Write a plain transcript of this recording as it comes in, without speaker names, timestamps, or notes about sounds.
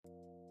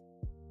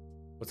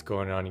What's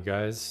going on, you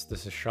guys?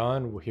 This is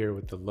Sean. We're here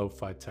with the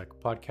Lo-Fi Tech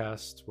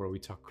Podcast, where we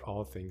talk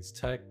all things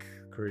tech,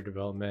 career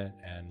development,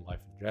 and life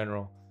in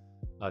general.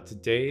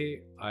 Today,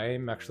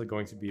 I'm actually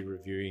going to be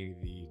reviewing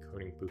the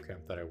coding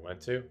bootcamp that I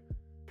went to.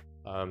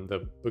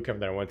 The bootcamp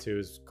that I went to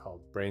is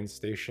called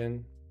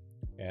BrainStation,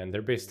 and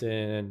they're based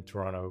in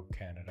Toronto,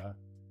 Canada.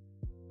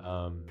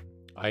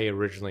 I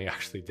originally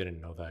actually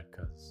didn't know that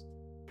because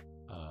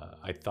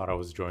I thought I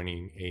was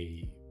joining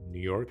a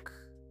New York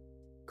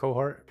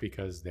cohort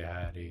because they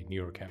had a New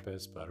York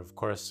campus, but of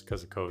course,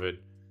 because of COVID,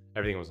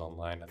 everything was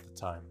online at the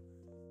time.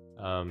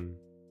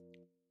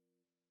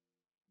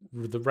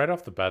 Right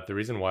off the bat, the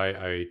reason why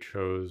I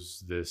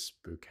chose this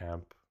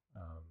bootcamp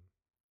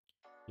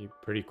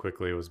pretty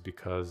quickly was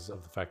because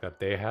of the fact that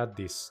they had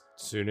the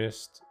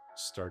soonest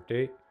start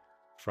date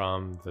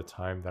from the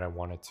time that I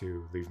wanted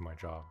to leave my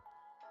job,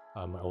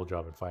 my old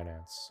job in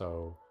finance.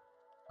 So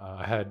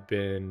I had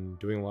been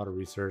doing a lot of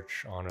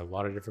research on a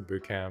lot of different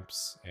boot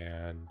camps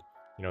and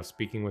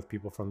speaking with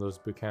people from those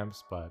boot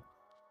camps, but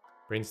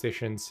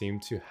BrainStation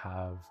seemed to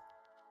have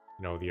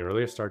the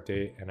earliest start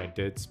date, and I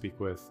did speak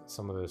with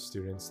some of the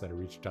students that I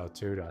reached out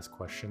to ask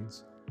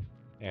questions,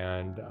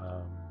 and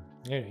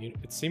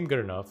it seemed good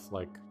enough.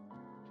 Like,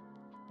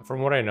 from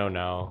what I know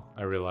now,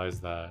 I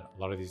realize that a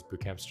lot of these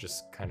boot camps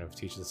just kind of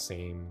teach the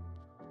same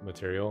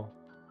material,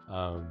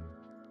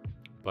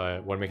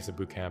 but what makes a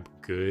boot camp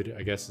good,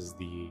 I guess, is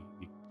the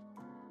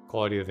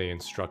quality of the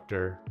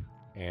instructor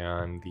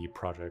and the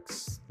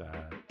projects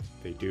that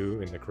they do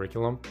in the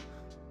curriculum.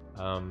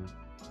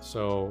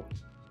 So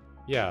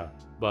yeah,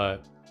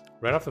 but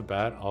right off the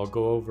bat, I'll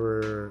go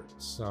over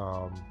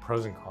some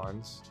pros and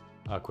cons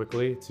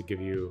quickly to give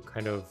you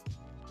kind of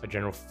a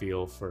general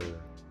feel for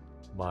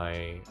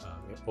my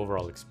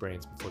overall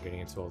experience before getting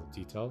into all the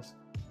details.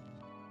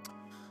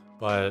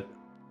 But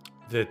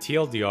the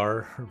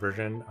TLDR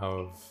version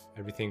of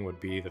everything would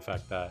be the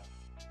fact that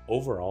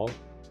overall,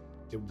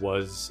 it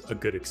was a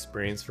good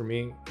experience for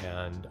me,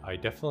 and I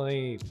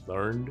definitely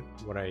learned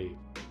what I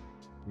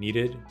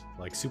needed,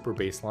 like super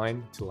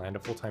baseline, to land a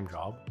full-time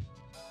job.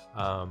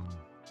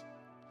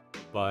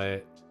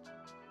 But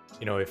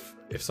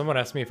if someone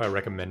asked me if I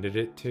recommended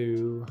it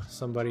to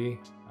somebody,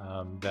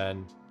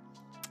 then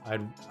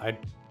I'd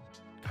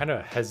kind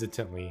of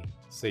hesitantly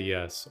say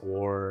yes,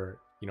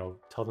 or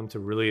tell them to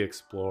really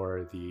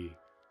explore the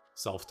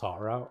self-taught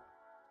route.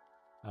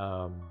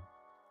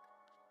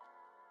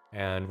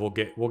 And we'll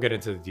get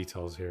into the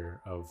details here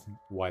of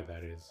why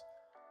that is.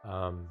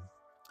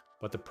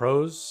 But the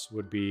pros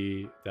would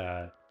be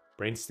that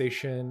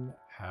BrainStation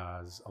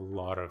has a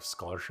lot of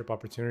scholarship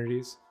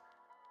opportunities.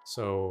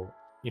 So,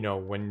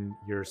 when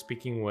you're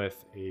speaking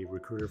with a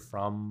recruiter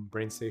from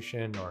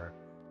BrainStation, or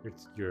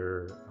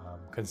you're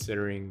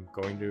considering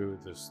going to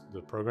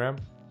the program,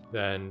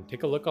 then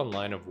take a look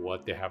online of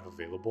what they have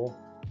available.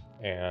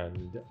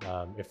 And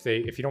if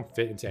you don't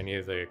fit into any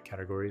of the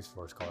categories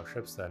for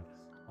scholarships, then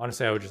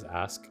honestly, I would just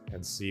ask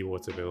and see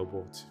what's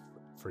available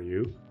for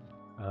you,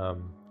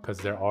 because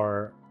there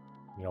are,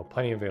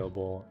 plenty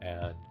available.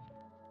 And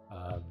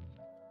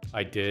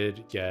I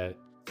did get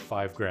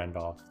 $5,000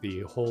 off.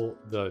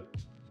 The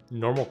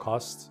normal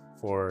cost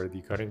for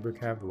the coding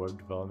bootcamp, the web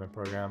development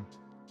program,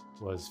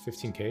 was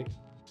 $15K,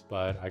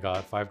 but I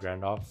got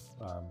 $5,000 off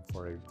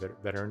for a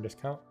veteran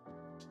discount.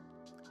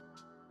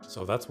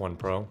 So that's one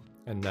pro.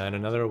 And then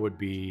another would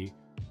be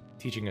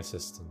teaching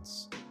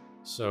assistants.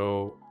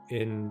 So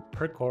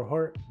per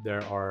cohort,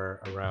 there are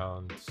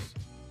around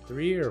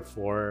 3 or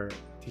 4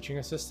 teaching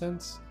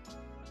assistants,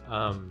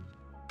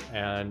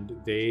 and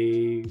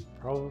they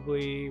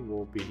probably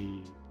will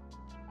be,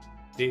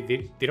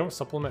 they don't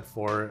supplement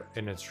for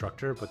an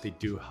instructor, but they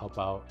do help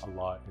out a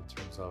lot in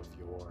terms of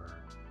your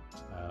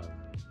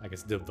I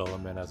guess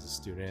development as a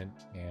student,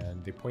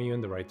 and they point you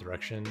in the right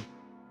direction,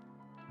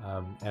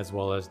 as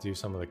well as do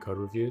some of the code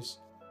reviews.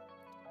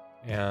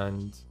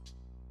 And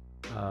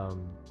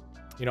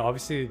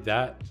obviously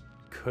that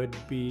could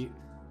be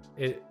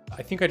it.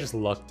 I think I just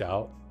lucked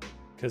out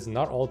because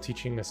not all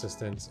teaching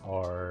assistants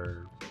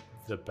are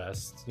the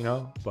best,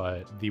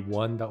 but the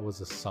one that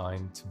was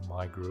assigned to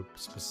my group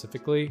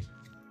specifically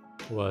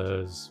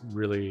was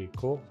really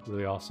cool,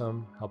 really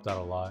awesome, helped out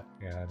a lot,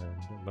 and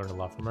learned a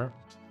lot from her.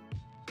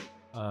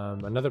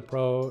 Another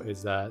pro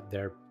is that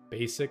their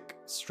basic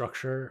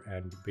structure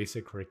and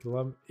basic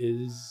curriculum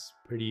is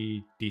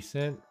pretty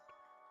decent,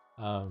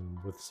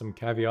 with some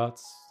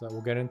caveats that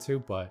we'll get into,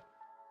 but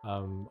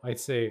I would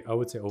say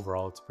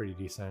overall it's pretty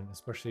decent,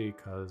 especially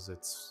because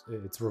it's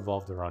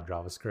revolved around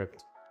JavaScript.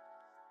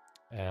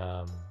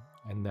 And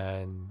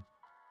then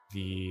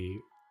the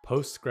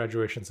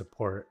post-graduation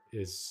support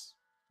is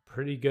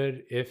pretty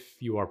good if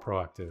you are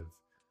proactive.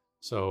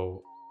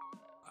 So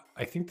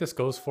I think this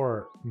goes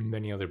for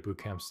many other boot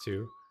camps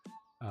too,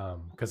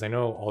 because I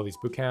know all these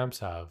boot camps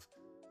have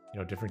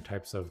different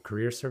types of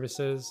career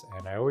services,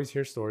 and I always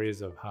hear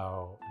stories of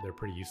how they're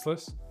pretty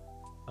useless.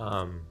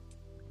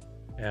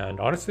 And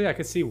honestly, I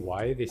could see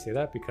why they say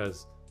that,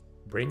 because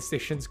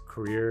BrainStation's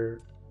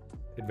career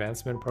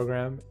advancement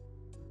program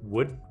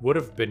would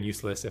have been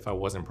useless if I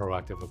wasn't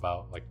proactive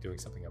about like doing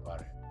something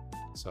about it.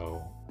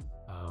 So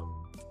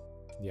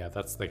yeah,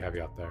 that's the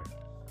caveat there.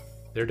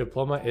 Their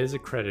diploma is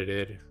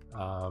accredited.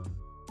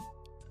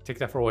 Take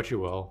that for what you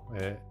will.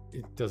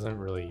 It doesn't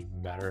really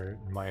matter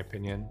in my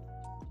opinion,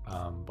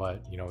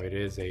 but you know, it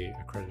is a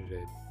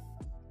accredited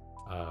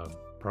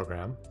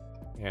program.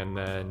 And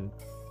then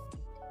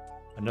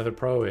another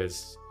pro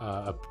is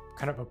a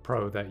kind of a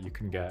pro that you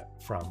can get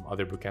from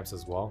other bootcamps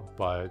as well,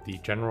 but the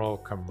general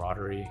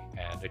camaraderie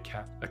and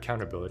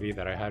accountability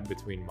that I had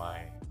between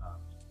my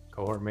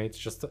cohort mates,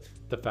 just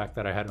the fact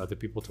that I had other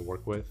people to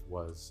work with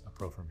was a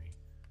pro for me,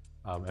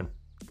 and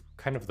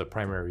kind of the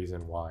primary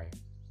reason why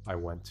I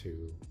went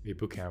to a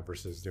bootcamp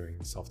versus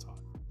doing self-taught.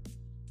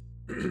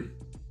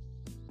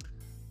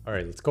 All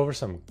right, let's go over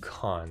some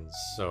cons.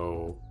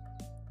 So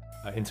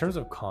in terms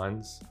of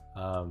cons,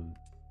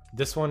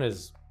 this one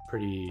is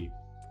pretty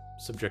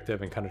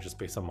subjective and kind of just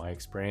based on my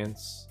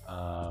experience,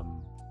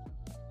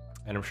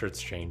 and I'm sure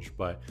it's changed,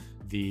 but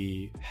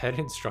the head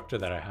instructor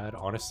that I had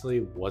honestly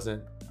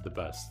wasn't the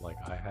best. Like,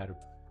 I had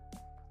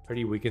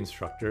pretty weak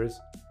instructors,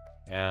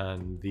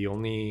 and the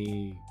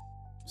only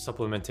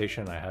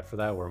supplementation I had for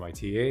that were my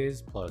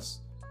TAs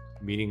plus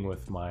meeting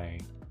with my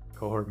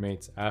cohort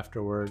mates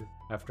after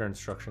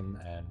instruction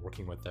and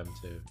working with them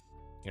to,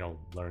 you know,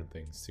 learn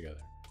things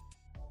together.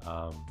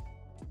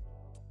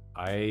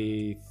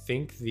 I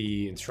think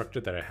the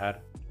instructor that I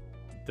had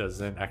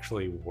doesn't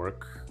actually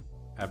work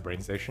at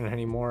BrainStation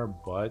anymore,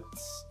 but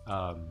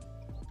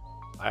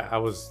I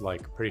was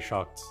like pretty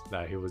shocked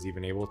that he was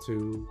even able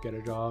to get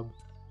a job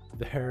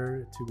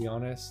there, to be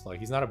honest. Like,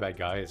 he's not a bad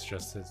guy, it's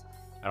just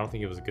I don't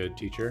think he was a good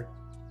teacher.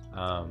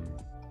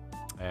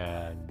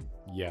 And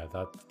yeah,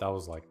 that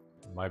was like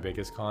my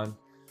biggest con.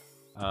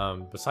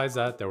 Besides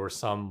that, there were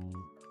some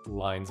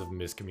lines of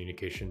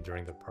miscommunication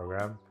during the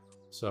program.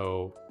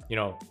 So, you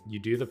know, you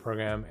do the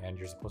program and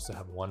you're supposed to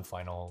have one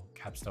final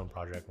capstone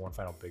project, one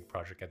final big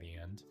project at the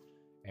end.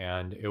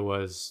 And it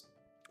was,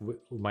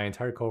 my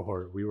entire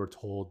cohort, we were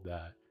told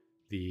that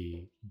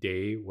the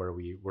day where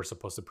we were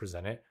supposed to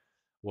present it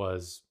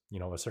was, you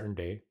know, a certain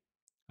day.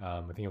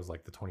 I think it was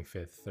like the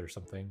 25th or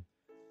something.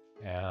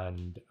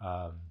 And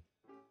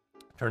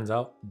turns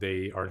out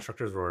our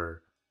instructors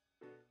were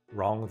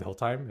wrong the whole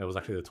time. It was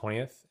actually the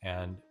 20th,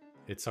 and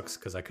it sucks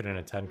because I couldn't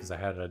attend because I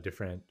had a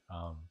different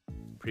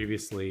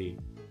previously,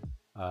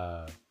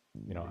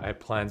 you know, I had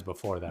plans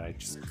before that I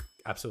just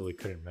absolutely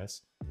couldn't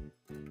miss.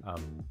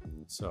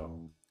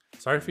 So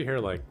sorry if you hear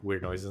like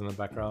weird noises in the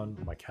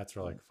background. My cats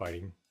are like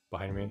fighting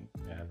behind me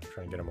and I'm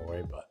trying to get them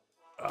away, but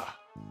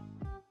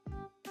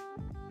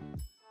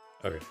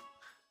okay.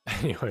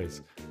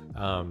 Anyways,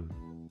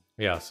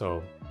 yeah,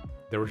 so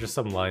there were just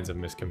some lines of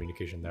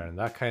miscommunication there, and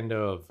that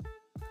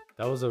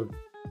was a,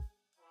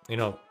 you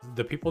know,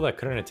 the people that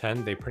couldn't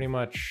attend, they pretty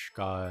much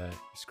got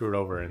screwed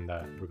over in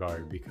that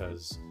regard,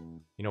 because,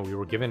 you know, we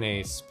were given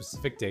a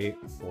specific date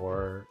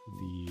for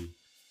the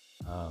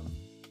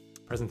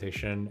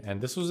presentation, and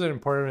this was an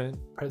important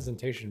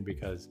presentation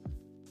because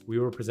we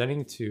were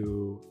presenting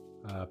to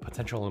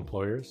potential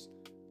employers.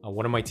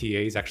 One of my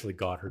TAs actually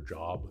got her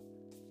job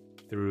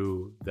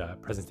through the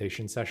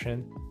presentation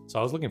session, so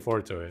I was looking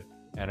forward to it,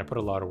 and I put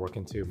a lot of work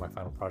into my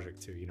final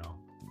project to, you know,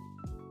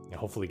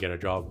 hopefully get a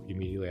job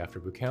immediately after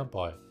bootcamp,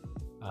 but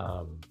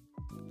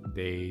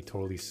they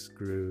totally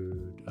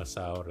screwed us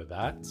out of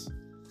that.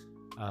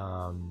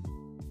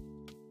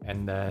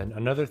 And then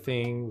another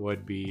thing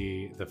would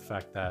be the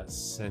fact that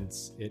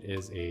since it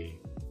is a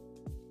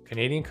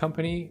Canadian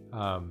company,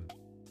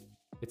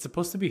 it's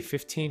supposed to be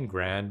 15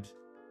 grand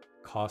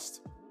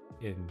cost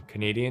in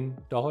Canadian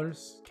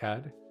dollars,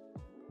 CAD,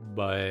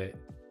 but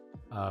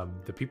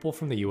the people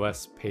from the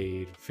US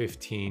paid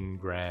 15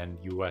 grand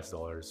US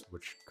dollars,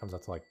 which comes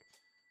out to like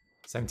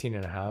 17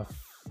 and a half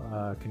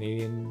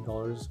Canadian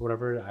dollars,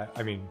 whatever.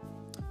 I mean,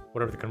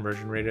 whatever the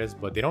conversion rate is,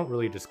 but they don't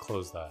really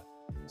disclose that.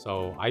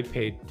 So I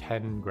paid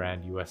 10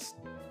 grand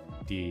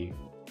USD.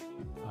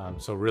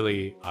 So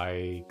really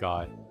I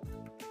got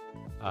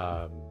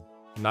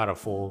not a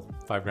full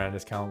 5 grand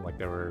discount like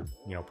they were,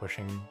 you know,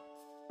 pushing,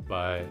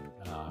 but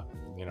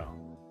you know,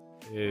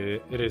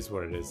 it is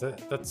what it is.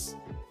 That's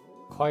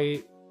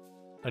quite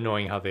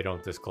annoying how they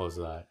don't disclose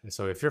that.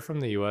 So if you're from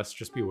the US,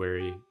 just be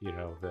wary. You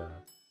know, the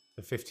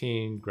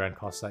 15 grand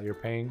cost that you're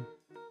paying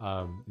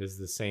is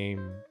the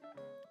same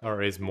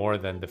or is more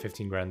than the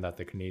 15 grand that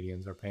the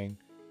Canadians are paying.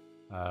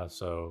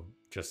 So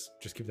just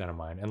keep that in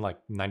mind. And like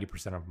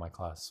 90% of my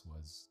class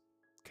was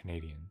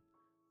Canadian,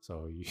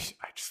 so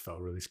I just felt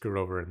really screwed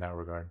over in that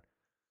regard.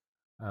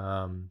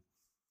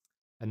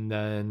 And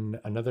then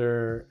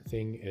another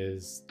thing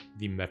is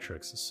the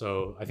metrics.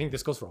 So I think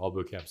this goes for all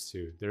bootcamps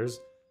too.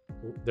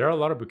 There are a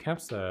lot of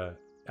bootcamps that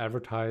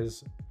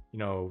advertise, you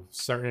know,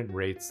 certain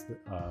rates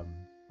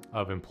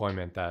of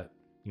employment that,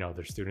 you know,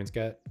 their students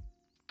get.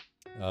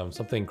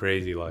 Something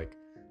crazy like,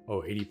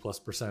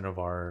 80+% of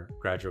our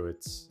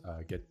graduates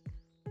get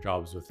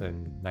jobs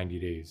within 90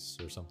 days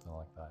or something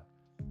like that.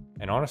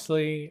 And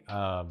honestly,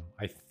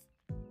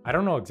 I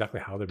don't know exactly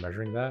how they're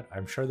measuring that.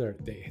 I'm sure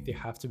they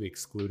have to be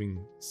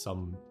excluding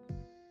some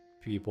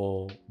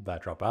people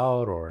that drop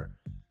out or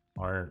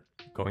aren't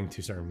going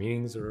to certain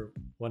meetings or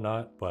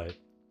whatnot, but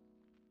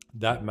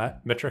that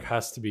metric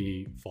has to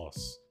be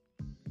false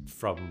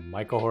from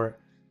my cohort,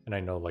 and I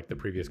know like the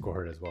previous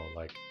cohort as well.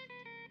 Like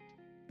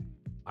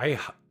I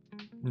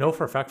know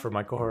for a fact for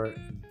my cohort,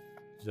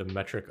 the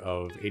metric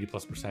of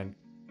 80+%,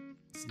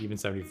 even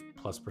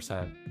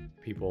 70+%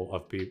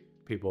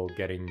 people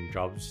getting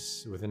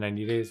jobs within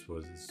 90 days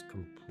was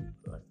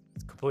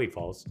completely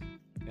false.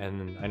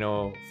 And I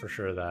know for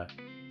sure that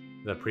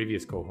the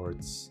previous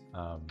cohorts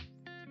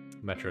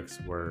metrics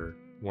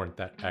weren't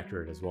that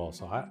accurate as well.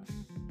 So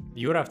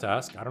you would have to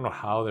ask. I don't know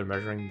how they're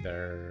measuring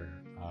their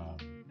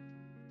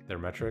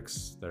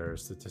metrics, their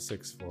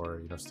statistics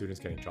for students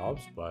getting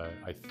jobs, but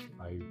I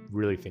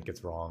really think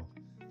it's wrong.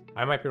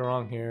 I might be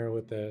wrong here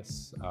with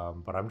this,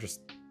 but I'm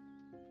just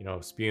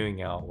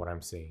spewing out what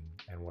I'm seeing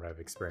and what I've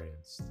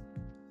experienced.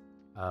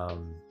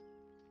 And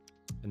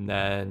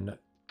then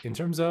in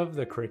terms of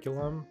the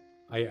curriculum,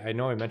 I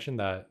know I mentioned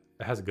that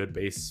it has a good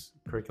base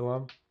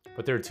curriculum,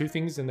 but there are two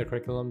things in the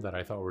curriculum that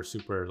I thought were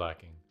super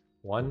lacking.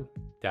 One,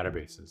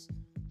 databases.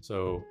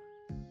 So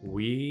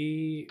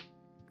we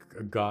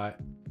got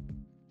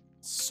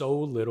so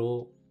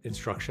little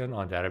instruction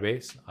on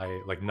database.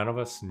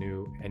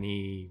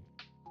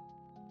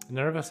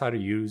 None of us how to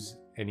use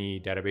any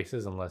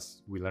databases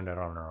unless we learned it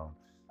on our own.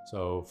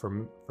 So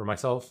for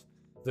myself,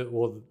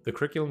 the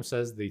curriculum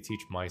says they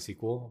teach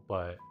MySQL,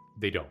 but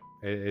they don't.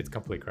 It's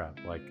complete crap.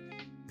 Like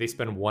they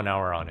spend 1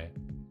 hour on it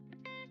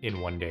in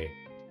one day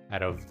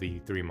out of the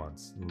 3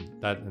 months,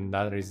 and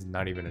that is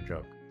not even a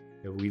joke.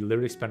 We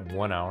literally spent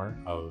 1 hour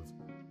of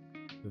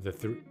the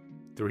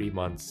 3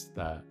 months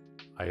that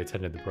I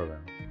attended the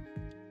program.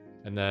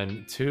 And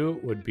then two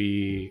would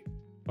be,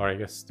 or I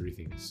guess three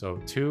things. So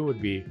two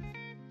would be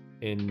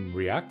in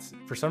React.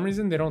 For some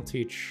reason, they don't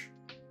teach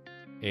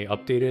a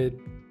updated,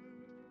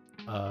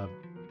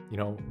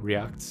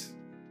 React.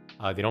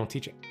 They don't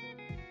teach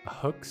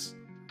hooks,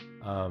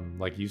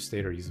 like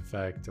useState or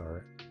useEffect,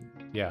 or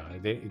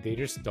they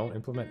just don't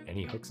implement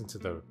any hooks into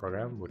the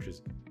program, which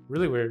is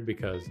really weird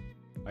because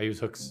I use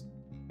hooks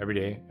every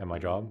day at my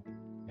job,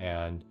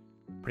 and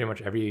pretty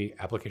much every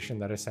application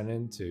that I send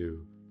in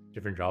to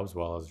different jobs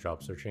while I was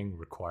job searching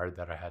required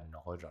that I had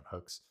knowledge on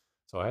hooks.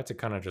 So I had to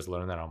kind of just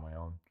learn that on my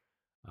own.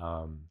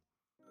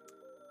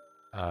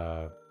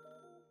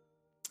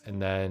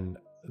 And then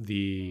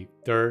the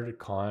third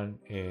con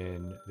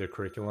in the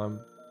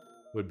curriculum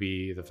would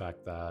be the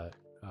fact that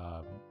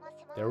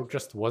there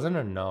just wasn't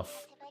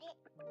enough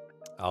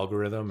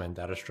algorithm and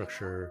data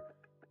structure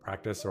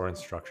practice or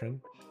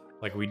instruction.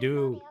 Like we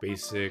do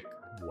basic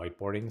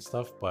whiteboarding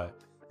stuff, but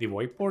the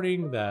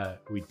whiteboarding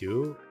that we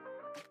do,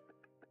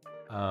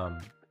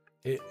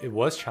 it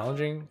was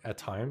challenging at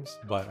times,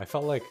 but I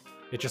felt like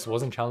it just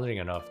wasn't challenging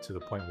enough to the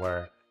point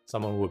where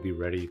someone would be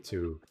ready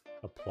to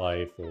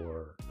apply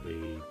for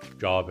a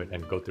job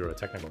and go through a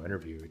technical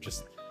interview. It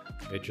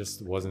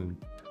just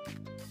wasn't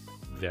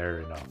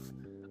there enough.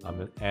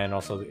 And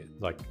also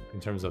like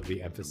in terms of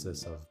the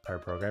emphasis of pair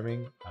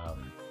programming,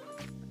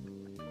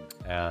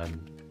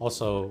 and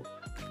also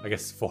I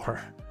guess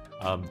for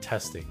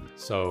testing.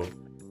 So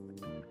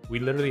we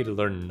literally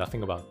learned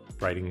nothing about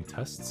writing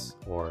tests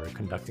or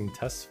conducting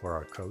tests for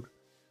our code.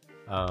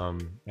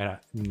 And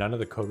none of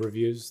the code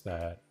reviews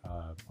that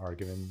are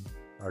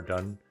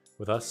done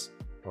with us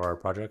or our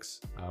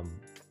projects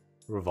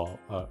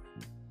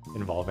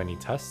involve any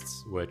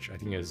tests, which I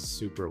think is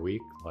super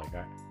weak. Like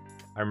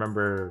I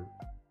remember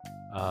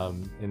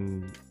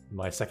in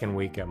my second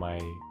week at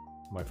my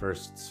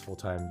first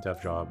full-time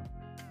dev job,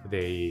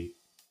 they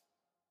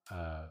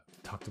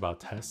talked about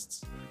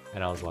tests,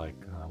 and I was like,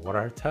 what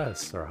are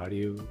tests, or how do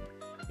you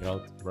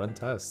run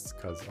tests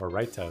or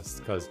write tests?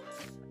 Because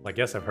like,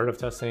 yes, I've heard of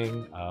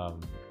testing.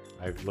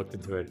 I've looked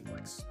into it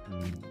like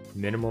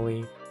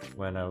minimally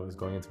when I was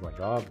going into my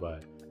job,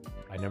 but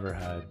I never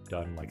had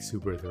done like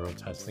super thorough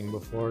testing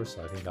before.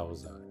 So I think that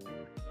was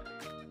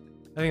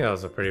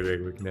a pretty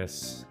big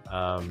weakness.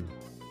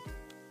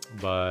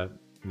 But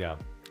yeah,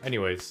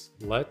 anyways,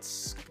 I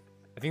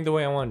think the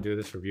way I want to do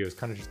this review is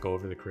kind of just go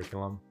over the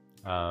curriculum,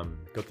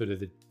 go through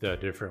the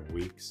different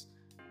weeks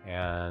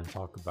and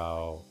talk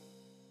about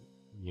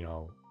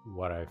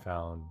what I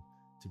found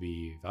to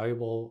be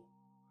valuable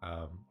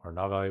or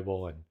not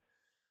valuable, and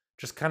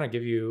just kind of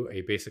give you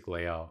a basic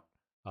layout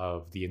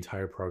of the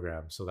entire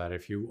program, so that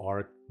if you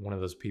are one of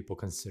those people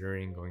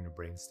considering going to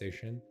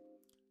BrainStation,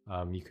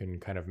 you can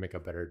kind of make a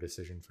better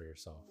decision for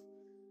yourself.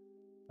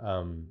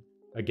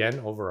 Again,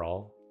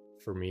 overall,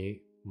 for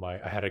me,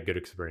 I had a good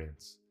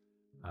experience.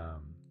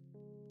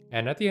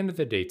 And at the end of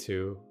the day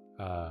too,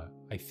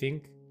 I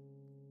think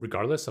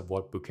regardless of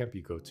what bootcamp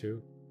you go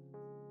to,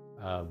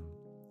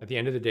 at the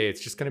end of the day,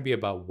 it's just going to be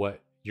about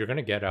what you're going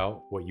to get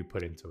out, what you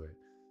put into it.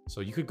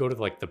 So you could go to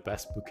like the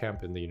best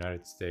bootcamp in the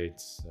United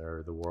States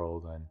or the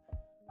world,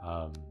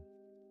 and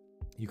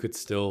you could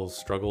still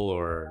struggle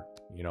or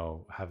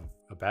have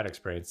a bad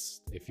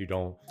experience if you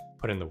don't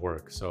put in the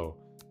work. So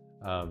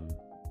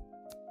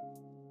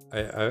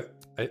I,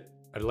 I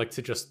I'd like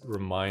to just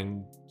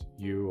remind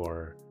you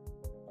or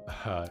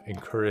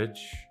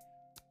encourage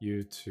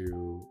you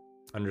to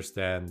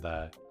understand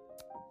that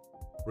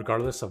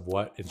regardless of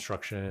what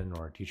instruction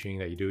or teaching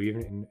that you do,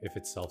 even if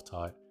it's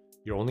self-taught,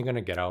 you're only going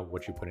to get out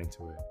what you put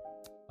into it.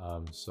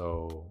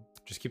 So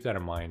just keep that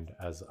in mind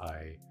as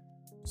I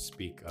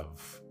speak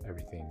of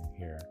everything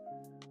here.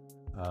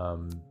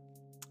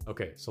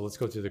 Okay, so let's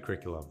go to the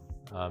curriculum.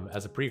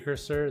 As a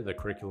precursor, the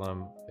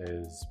curriculum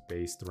is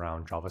based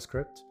around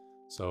JavaScript.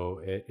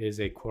 So it is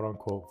a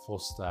quote-unquote full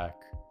stack,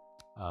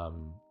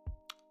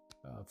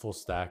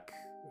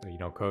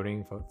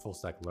 coding, full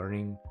stack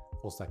learning,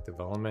 full stack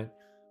development,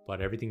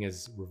 but everything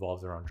is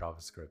revolved around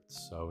JavaScript.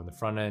 So in the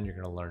front end, you're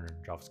going to learn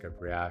JavaScript,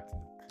 React.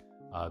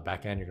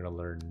 Back end, you're going to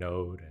learn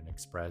Node and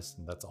Express,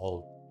 and that's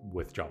all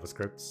with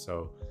JavaScript.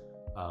 So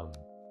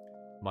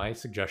my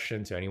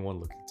suggestion to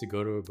anyone looking to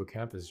go to a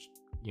bootcamp is,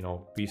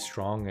 be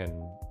strong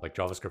in like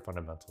JavaScript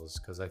fundamentals,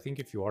 because I think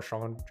if you are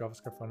strong on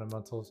JavaScript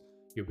fundamentals,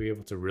 you'll be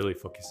able to really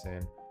focus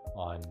in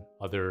on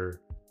other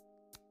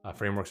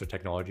frameworks or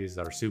technologies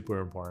that are super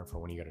important for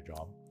when you get a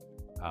job.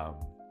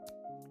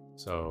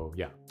 So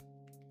yeah.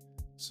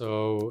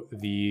 So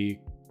the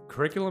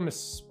curriculum is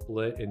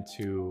split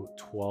into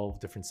 12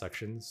 different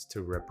sections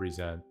to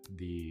represent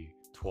the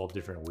 12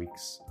 different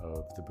weeks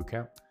of the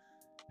bootcamp.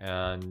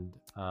 And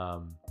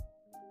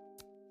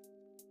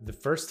the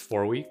first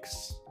 4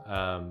 weeks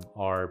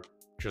are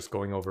just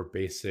going over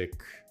basic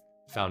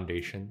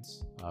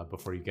foundations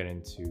before you get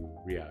into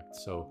React.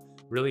 So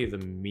really the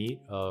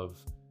meat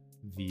of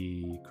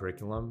the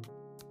curriculum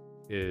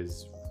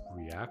is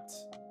React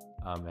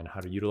and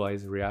how to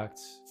utilize React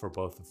for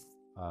both,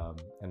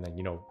 and then,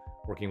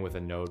 working with a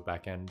Node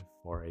backend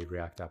for a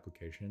React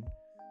application.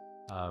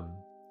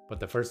 But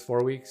the first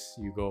 4 weeks,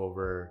 you go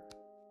over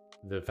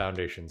the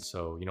foundations.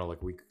 So,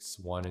 like weeks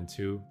 1 and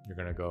 2, you're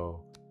going to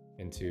go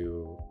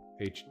into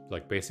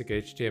basic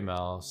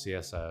HTML,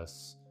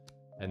 CSS,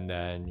 and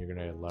then you're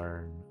going to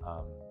learn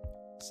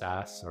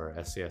Sass or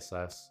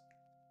SCSS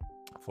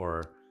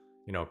for,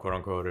 quote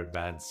unquote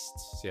advanced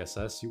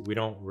CSS. We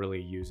don't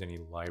really use any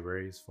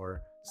libraries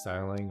for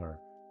styling or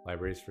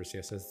libraries for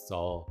CSS. It's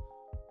all,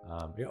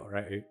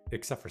 right,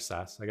 except for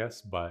Sass, I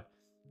guess, but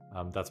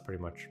that's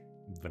pretty much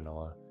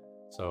vanilla.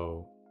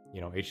 So,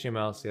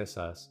 HTML,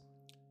 CSS,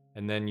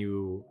 and then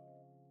you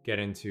get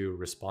into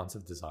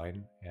responsive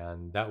design,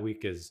 and that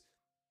week is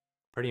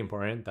pretty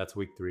important. That's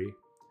week 3.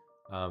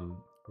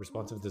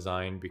 Responsive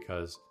design,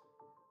 because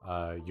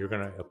you're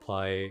gonna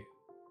apply,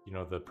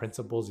 the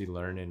principles you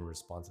learn in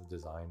responsive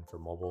design for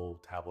mobile,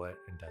 tablet,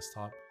 and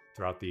desktop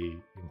throughout the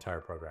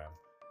entire program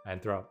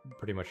and throughout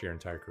pretty much your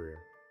entire career.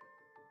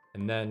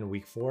 And then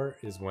week 4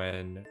 is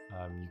when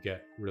you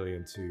get really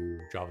into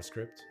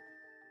JavaScript.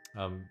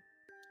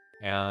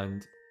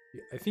 And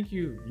I think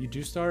you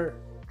do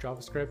start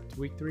JavaScript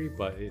week 3,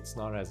 but it's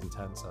not as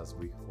intense as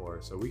week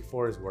 4. So week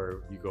 4 is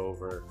where you go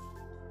over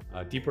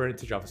deeper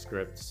into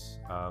JavaScript,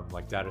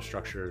 like data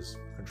structures,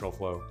 control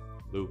flow,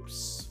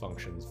 loops,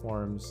 functions,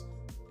 forms,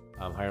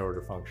 higher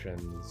order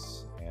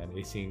functions, and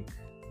async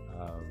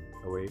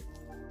await.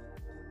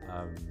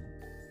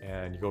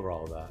 And you go over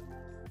all of that.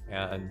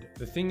 And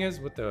the thing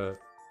is,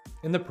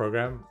 in the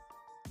program,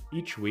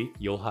 each week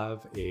you'll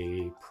have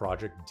a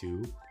project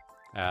due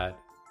at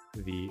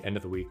the end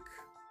of the week,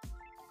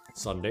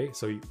 Sunday.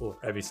 So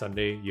every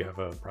Sunday you have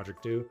a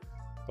project due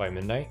by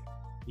midnight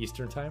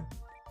Eastern time.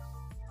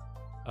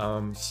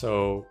 It's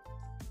a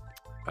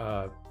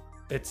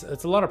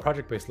lot of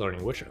project-based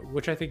learning,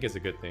 which I think is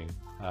a good thing,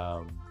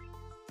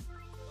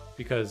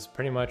 because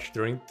pretty much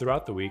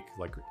throughout the week,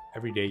 like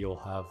every day you'll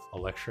have a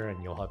lecture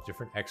and you'll have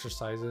different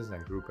exercises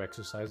and group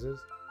exercises,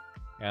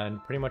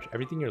 and pretty much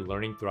everything you're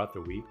learning throughout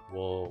the week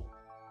will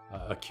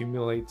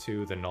accumulate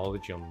to the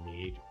knowledge you'll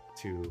need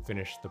to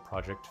finish the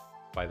project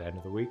by the end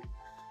of the week.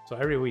 So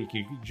every week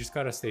you just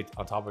gotta stay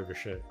on top of your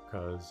shit,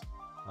 because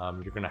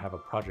you're gonna have a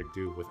project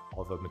due with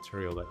all the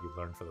material that you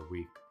learned for the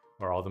week,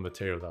 or all the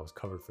material that was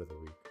covered for the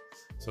week.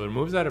 So it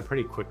moves at a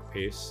pretty quick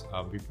pace.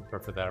 Be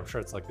prepared for that. I'm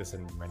sure it's like this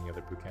in many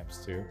other boot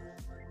camps too.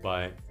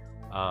 But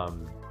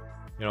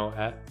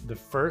at the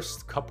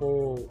first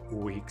couple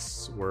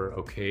weeks were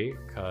okay,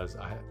 because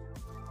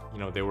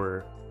they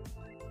were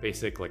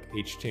basic like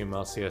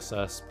HTML,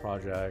 CSS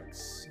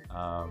projects,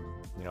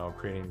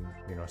 creating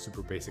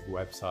super basic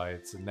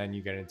websites, and then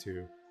you get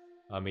into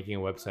making a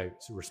website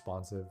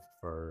responsive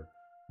for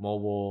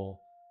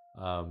mobile,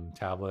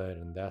 tablet,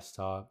 and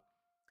desktop,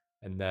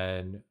 and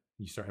then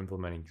you start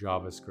implementing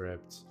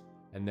JavaScript,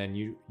 and then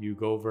you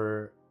go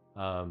over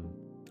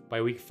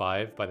by week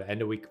 5. By the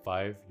end of week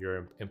 5,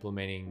 you're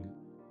implementing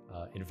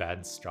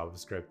advanced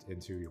JavaScript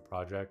into your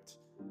project,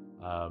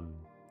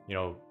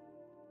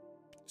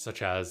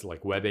 such as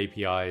like web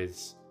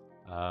APIs,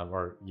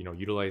 or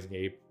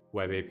utilizing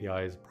web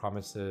APIs,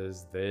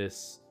 promises,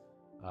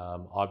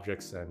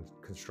 objects and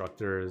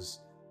constructors,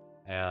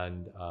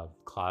 and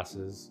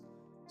classes.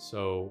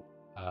 So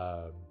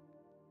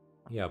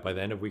by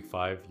the end of week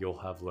 5, you'll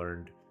have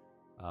learned,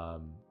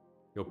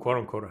 you'll quote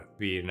unquote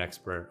be an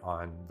expert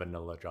on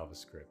vanilla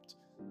JavaScript.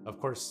 of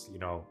course,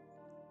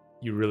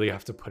 you really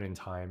have to put in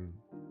time,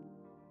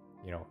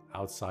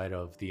 outside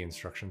of the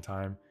instruction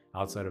time,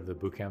 outside of the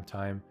bootcamp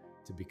time,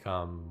 to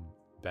become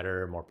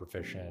better, more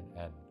proficient,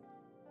 and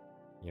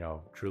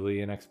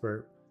truly an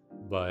expert.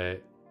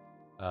 But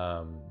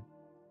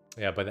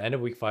yeah, by the end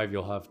of week 5,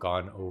 you'll have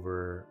gone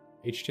over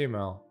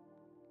HTML,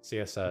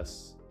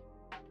 CSS,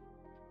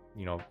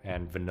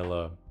 and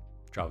vanilla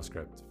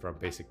JavaScript from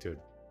basic to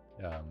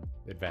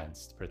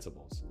advanced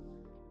principles.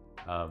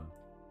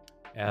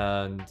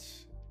 And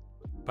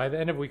by the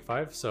end of week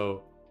 5,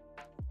 so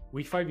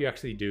week 5, you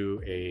actually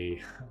do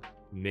a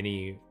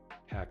mini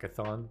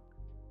hackathon.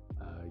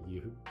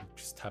 You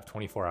just have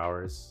 24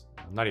 hours,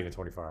 not even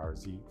 24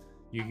 hours.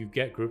 You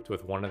get grouped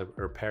with one other,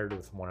 or paired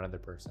with one other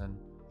person,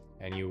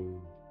 and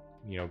you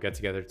get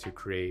together to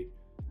create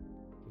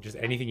just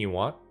anything you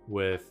want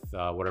with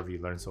whatever you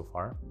learned so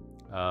far.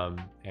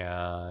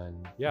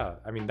 And yeah,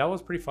 I mean, that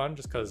was pretty fun,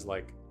 just because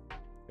like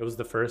it was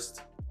the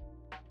first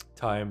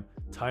time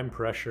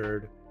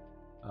pressured,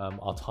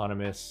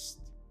 autonomous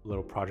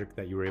little project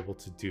that you were able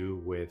to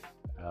do with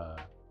a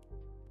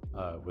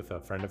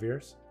friend of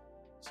yours.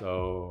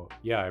 So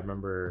yeah, I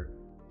remember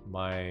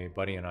my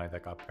buddy and I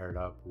that got paired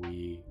up,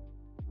 we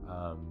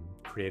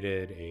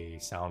created a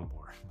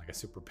soundboard, like a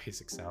super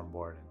basic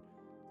soundboard, and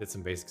did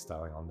some basic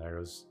styling on there. It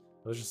was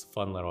just a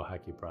fun little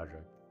hacky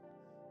project.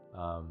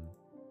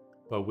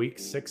 But week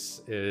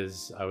 6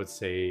 is, I would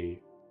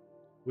say,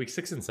 week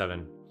 6 and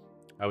 7,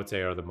 I would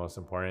say, are the most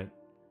important.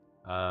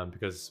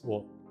 Because,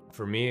 well,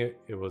 for me,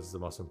 it was the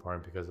most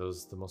important because it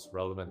was the most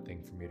relevant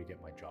thing for me to get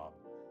my job.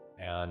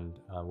 And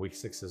week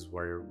 6 is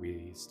where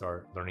we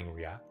start learning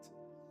React.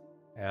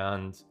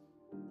 And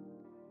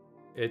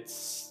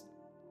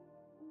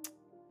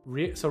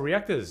so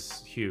React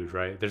is huge,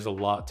 right? There's a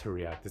lot to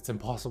React. It's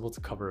impossible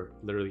to cover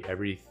literally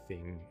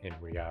everything in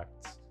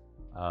React.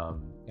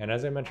 And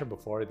as I mentioned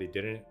before, they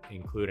didn't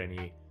include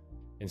any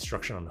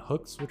instruction on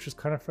hooks, which is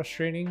kind of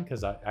frustrating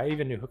because I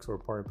even knew hooks were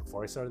important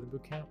before I started the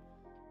bootcamp.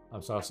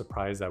 So I was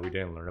surprised that we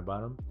didn't learn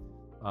about them.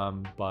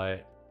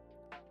 But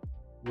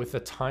with the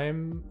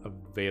time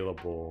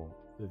available,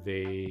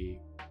 in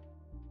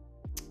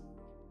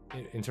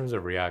terms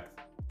of React,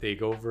 they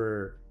go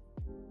over,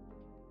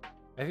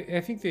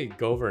 I think they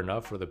go over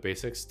enough for the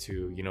basics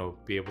to,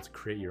 be able to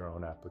create your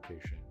own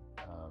application.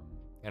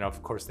 And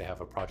of course they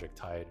have a project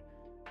tied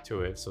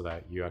to it so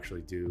that you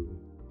actually do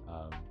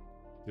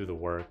the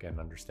work and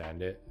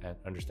understand it and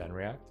understand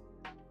React.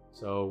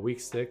 So week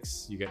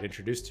 6, you get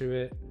introduced to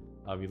it.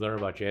 You learn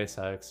about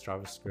JSX,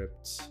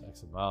 JavaScript,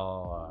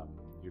 XML.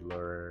 You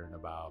learn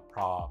about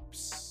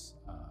props,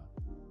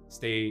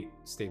 state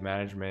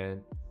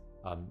management,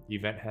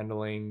 event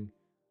handling,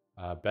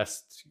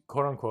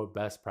 quote unquote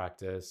best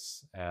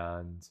practice,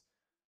 and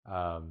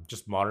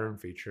just modern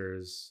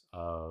features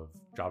of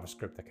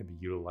JavaScript that can be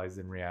utilized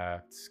in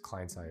React,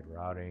 client-side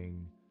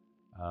routing,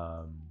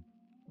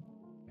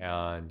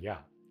 and yeah.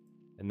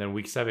 And then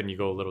week 7, you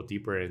go a little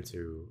deeper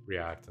into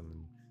React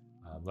and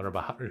learn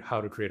about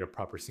how to create a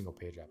proper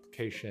single-page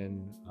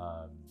application,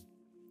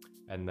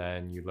 and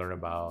then you learn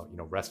about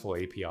RESTful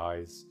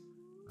APIs,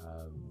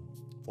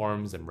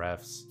 forms and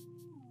refs,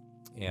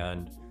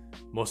 and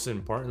most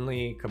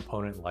importantly,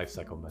 component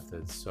lifecycle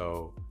methods.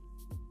 So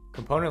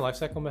component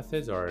lifecycle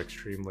methods are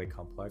extremely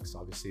complex.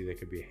 Obviously, they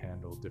could be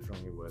handled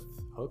differently with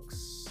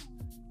hooks,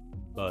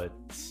 but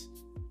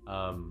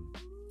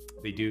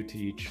they do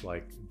teach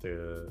like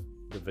the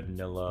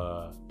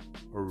vanilla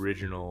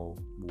original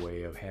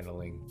way of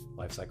handling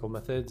lifecycle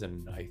methods,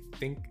 and I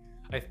think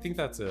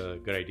that's a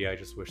good idea. I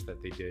just wish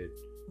that they did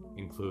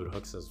include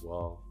hooks as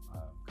well,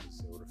 because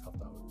it would have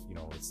helped out,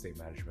 with state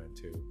management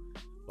too.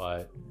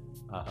 But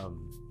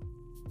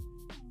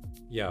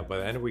yeah, by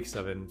the end of week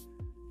 7,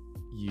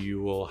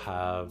 you will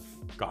have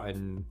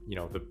gotten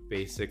the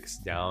basics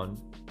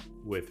down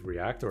with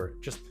React, or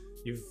just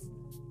you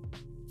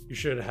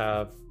should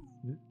have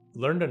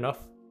learned enough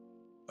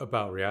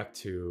about React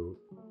to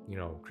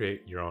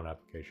create your own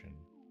application.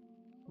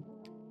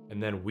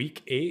 And then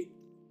week 8,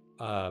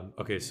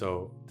 okay,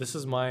 so this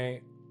is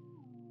my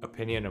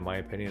opinion and my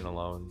opinion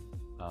alone.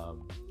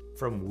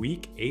 From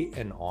week 8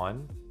 and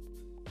on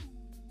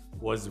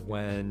was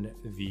when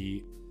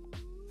the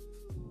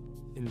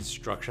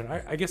instruction,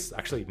 I guess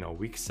actually no,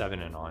 week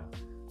 7 and on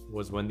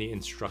was when the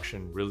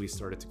instruction really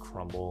started to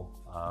crumble,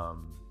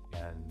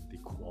 and the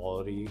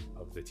quality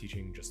of the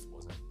teaching just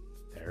wasn't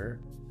there.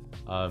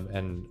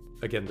 And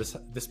again,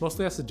 this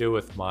mostly has to do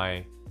with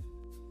my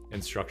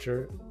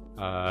instructor,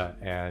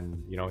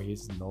 and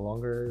he's no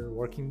longer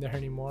working there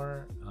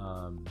anymore.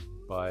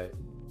 But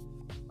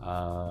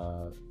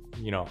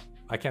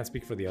I can't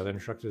speak for the other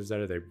instructors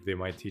there. They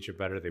might teach it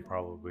better. They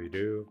probably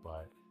do,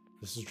 but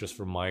this is just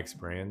from my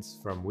experience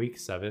from week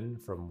 7,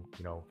 from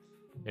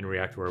in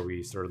React, where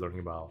we started learning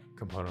about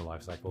component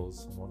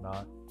lifecycles and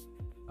whatnot.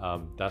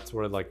 That's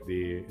where like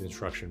the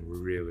instruction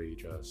really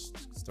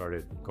just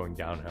started going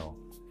downhill.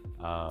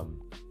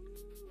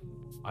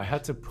 I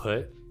had to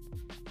put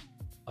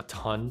a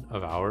ton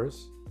of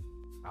hours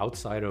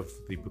outside of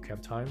the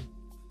bootcamp time,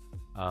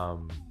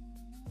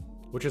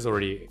 which is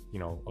already, you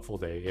know, a full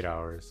day, 8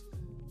 hours.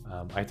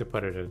 I had to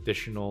put an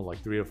additional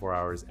like 3 to 4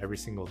 hours every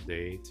single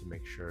day to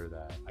make sure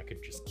that I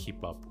could just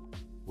keep up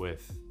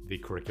with the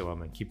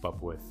curriculum and keep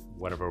up with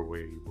whatever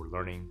we were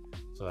learning,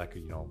 so that I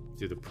could, you know,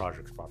 do the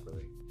projects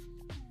properly.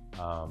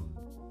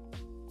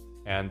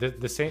 And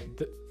the same,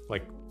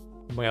 like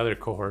my other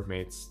cohort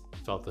mates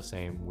felt the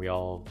same. We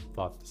all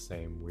thought the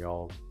same. We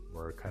all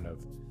were kind of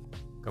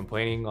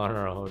complaining on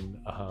our own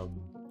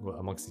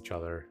amongst each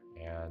other.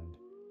 And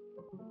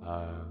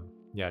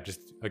yeah,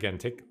 just again,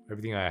 take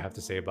everything I have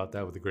to say about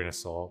that with a grain of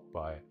salt,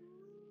 but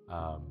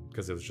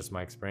because it was just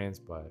my experience.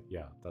 But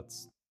yeah,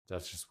 that's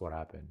just what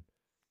happened.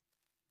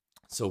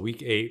 So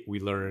week 8,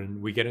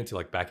 we get into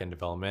like backend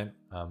development,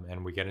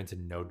 and we get into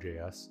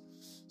Node.js.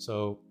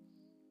 So,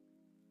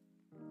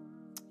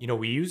 you know,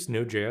 we use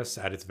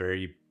Node.js at its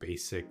very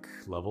basic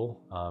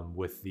level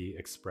with the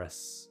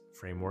Express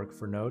framework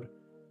for Node.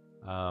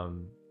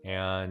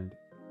 And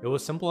it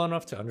was simple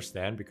enough to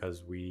understand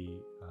because we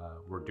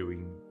were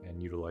doing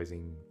and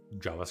utilizing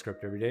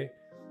JavaScript every day.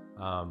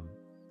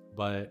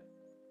 But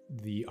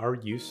our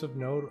use of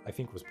Node, I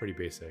think, was pretty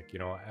basic. You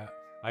know,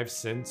 I've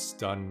since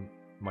done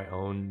my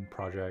own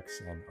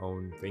projects and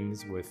own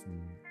things with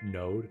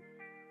Node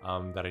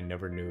that I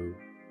never knew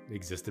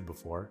existed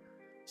before.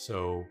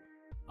 So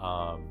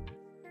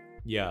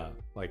yeah,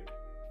 like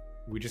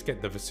we just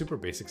get the super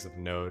basics of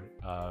Node.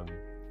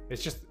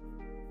 It's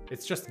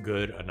just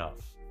good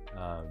enough.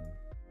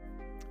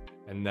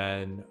 And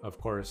then of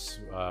course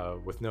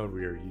with Node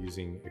we are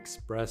using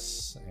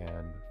Express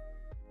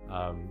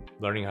and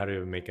learning how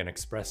to make an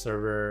Express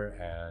server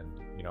and,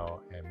 you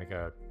know, and make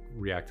a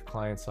React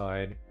client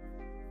side.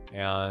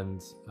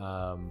 And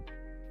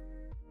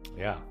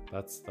yeah,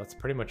 that's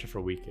pretty much it for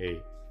week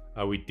 8.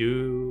 We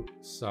do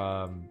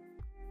some,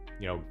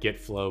 you know, Git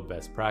flow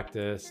best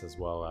practice, as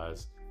well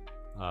as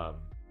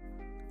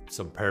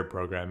some paired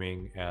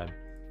programming. And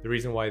the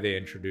reason why they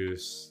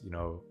introduce, you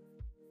know,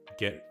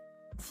 Git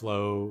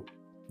flow,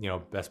 you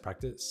know, best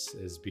practice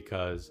is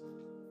because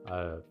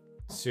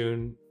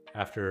soon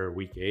after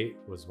week 8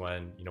 was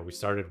when, you know, we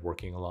started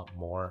working a lot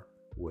more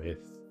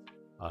with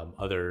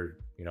other,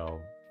 you know,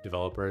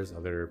 developers,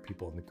 other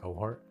people in the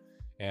cohort.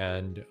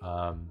 And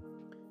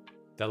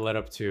that led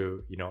up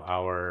to, you know,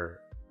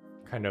 our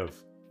kind of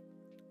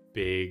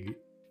big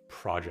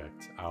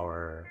project,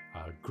 our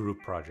group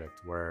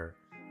project, where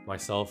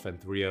myself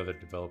and 3 other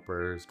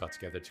developers got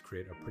together to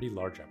create a pretty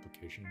large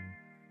application.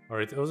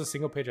 Or it was a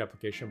single page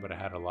application, but it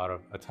had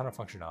a ton of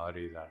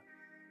functionality that,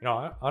 you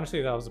know,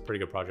 honestly, that was a pretty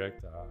good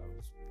project. I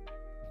was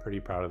pretty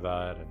proud of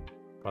that, and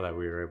proud that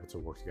we were able to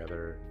work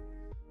together.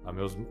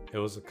 It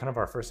was kind of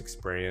our first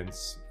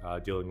experience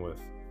dealing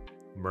with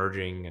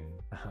merging, and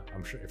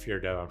I'm sure if you're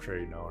a dev, I'm sure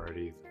you know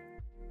already.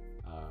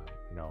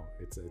 You know,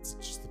 it's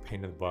just a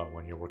pain in the butt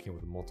when you're working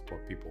with multiple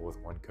people with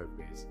one code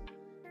base,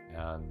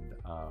 and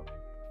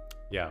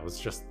yeah, it was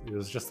just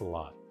a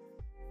lot.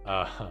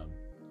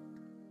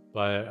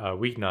 But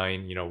week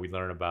 9, you know, we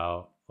learn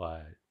about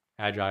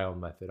agile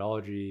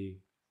methodology.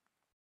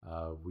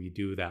 We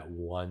do that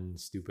one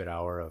stupid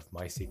hour of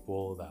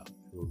MySQL that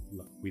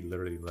we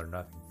literally learn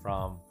nothing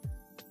from.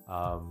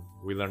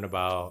 We learn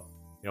about,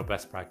 you know,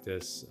 best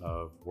practice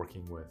of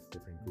working with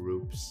different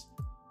groups.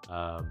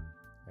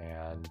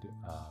 And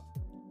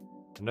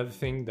another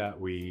thing that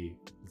we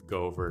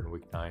go over in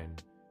week 9,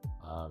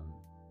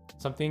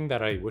 something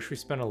that I wish we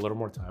spent a little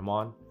more time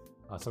on,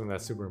 something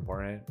that's super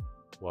important,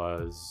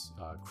 was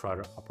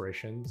CRUD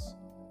operations.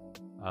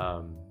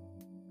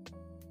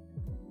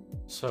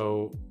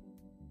 So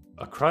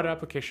a CRUD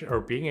application,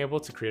 or being able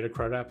to create a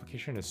CRUD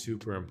application, is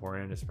super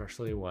important,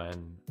 especially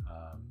when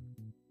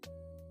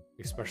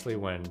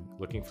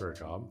looking for a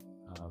job.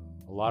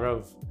 A lot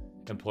of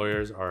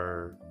employers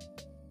are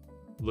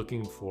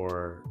looking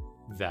for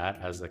that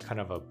as a kind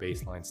of a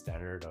baseline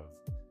standard of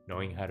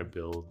knowing how to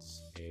build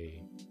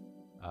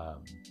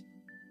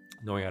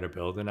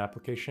an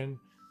application.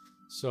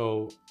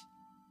 So,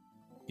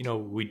 you know,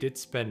 we did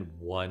spend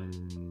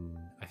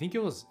I think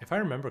it was, if I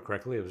remember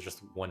correctly, it was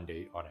just one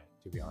day on it,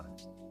 to be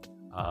honest.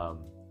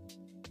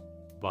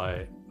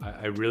 But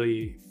I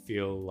really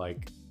feel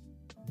like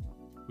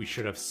we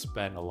should have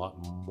spent a lot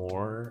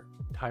more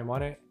time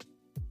on it.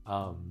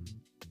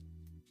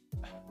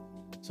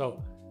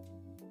 So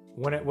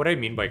what I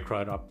mean by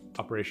CRUD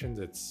operations,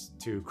 it's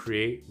to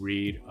create,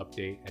 read,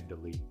 update, and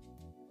delete.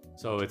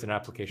 So it's an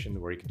application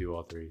where you can do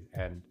all 3.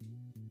 And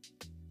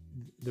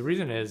the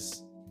reason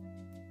is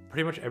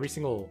pretty much the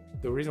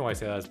reason why I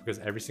say that is because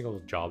every single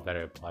job that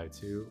I applied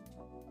to,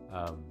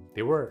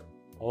 they were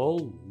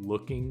all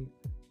looking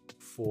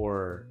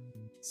for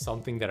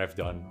something that I've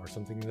done or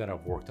something that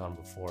I've worked on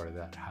before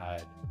that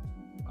had,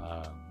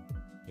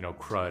 you know,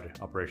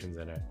 CRUD operations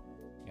in it.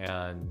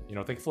 And, you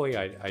know, thankfully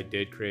I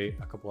did create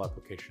a couple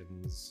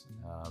applications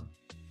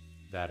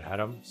that had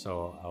them,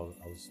 so I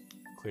was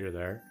clear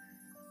there.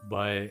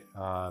 But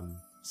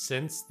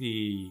since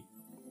the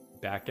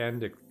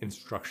backend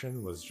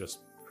instruction was just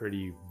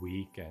pretty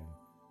weak, and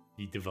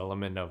the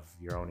development of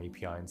your own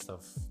API and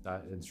stuff,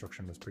 that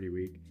instruction was pretty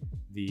weak,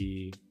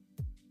 the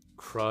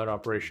CRUD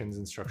operations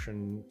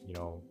instruction,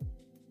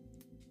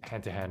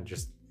 hand to hand,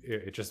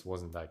 it just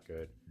wasn't that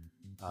good.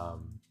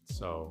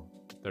 So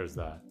there's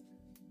that.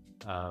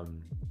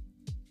 And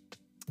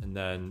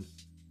then,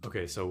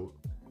 okay, so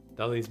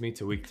that leads me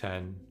to week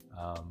 10.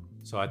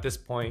 So at this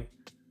point,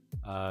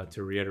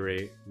 to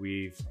reiterate,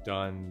 we've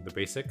done the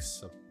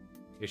basics of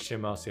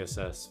HTML,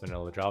 CSS,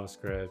 vanilla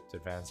JavaScript,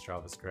 advanced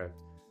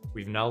JavaScript.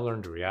 We've now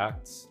learned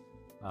React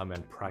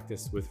and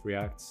practiced with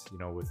React,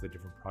 with the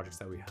different projects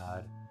that we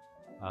had.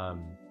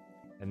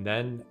 And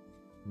then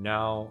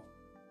now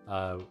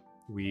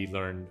we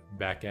learned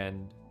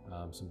backend,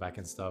 some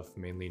backend stuff,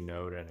 mainly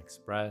Node and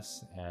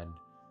Express, and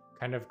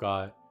kind of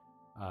got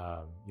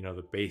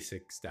the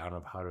basics down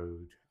of how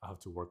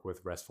to work with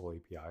RESTful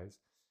APIs.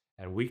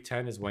 And week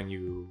 10 is when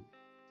you're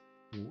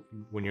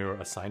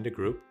assigned a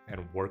group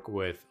and work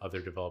with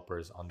other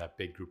developers on that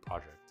big group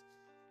project.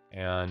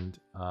 And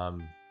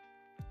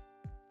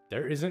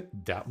there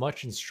isn't that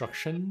much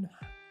instruction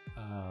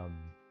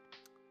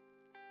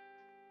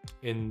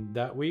in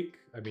that week.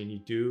 I mean, you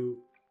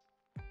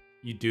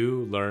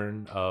do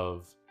learn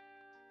of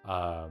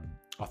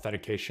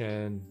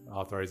authentication,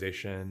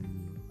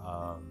 authorization,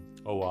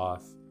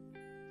 OAuth,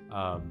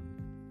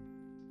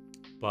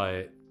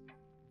 but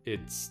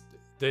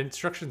the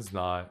instruction's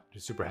not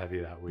super heavy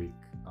that week.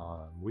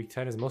 Week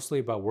 10 is mostly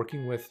about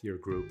working with your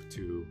group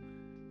to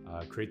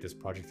create this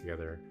project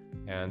together.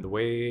 And the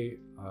way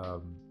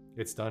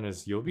it's done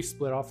is you'll be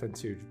split off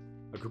into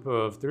a group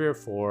of 3 or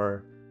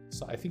 4.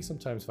 So I think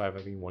sometimes 5. I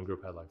think one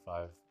group had like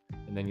 5.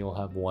 And then you'll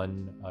have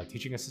one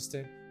teaching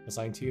assistant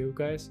assigned to you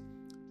guys.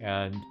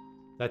 And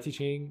that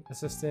teaching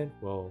assistant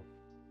will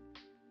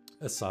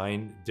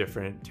assign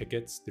different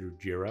tickets through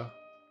Jira.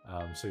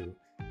 So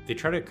they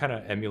try to kind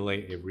of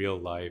emulate a real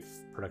life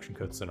production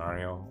code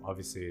scenario.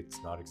 Obviously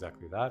it's not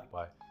exactly that,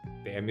 but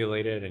they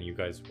emulate it, and you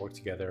guys work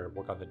together,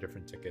 work on the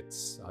different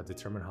tickets,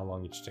 determine how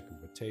long each ticket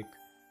would take,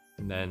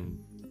 and then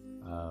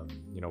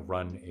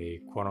run a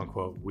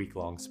quote-unquote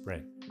week-long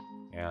sprint.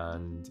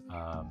 And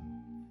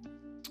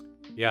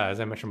as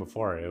I mentioned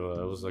before, it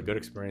was a good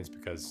experience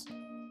because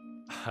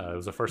it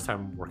was the first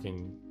time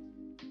working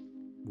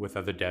with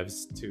other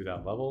devs to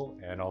that level,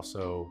 and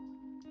also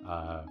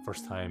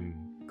first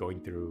time going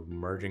through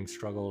merging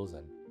struggles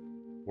and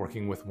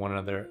working with one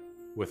another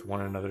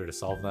to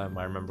solve them.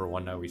 I remember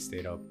one night we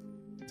stayed up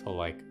till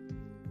like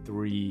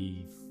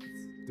 3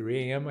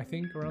 a.m. I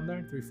think, around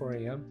there, 4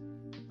 a.m.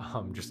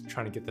 Just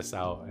trying to get this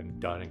out and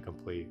done and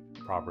complete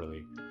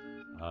properly.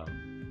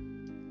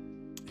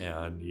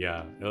 And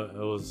yeah, it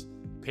was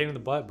a pain in the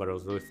butt, but it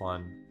was really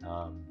fun.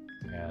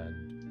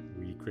 And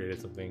we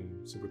created something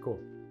super cool.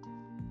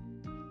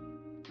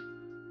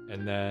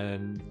 And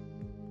then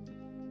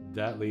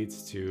that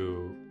leads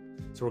to,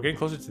 so we're getting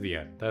closer to the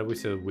end. That we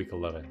said week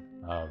 11.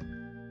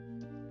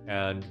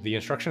 And the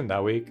instruction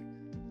that week,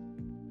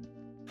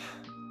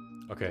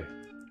 okay,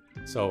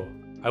 so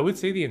I would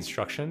say the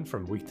instruction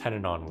from week 10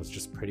 and on was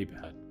just pretty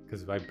bad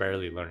because I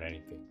barely learned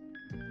anything.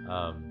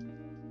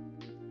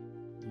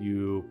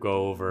 You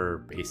go over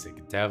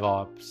basic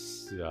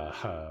DevOps,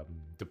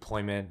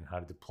 deployment, and how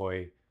to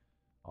deploy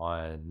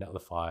on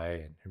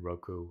Netlify and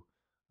Heroku.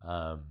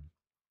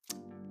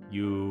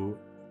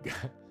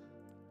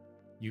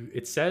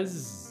 It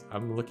says,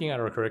 I'm looking at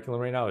our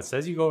curriculum right now, it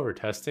says you go over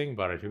testing,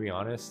 but to be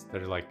honest,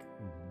 there's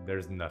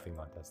nothing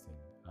on testing.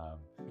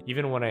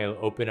 Even when I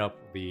open up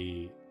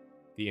the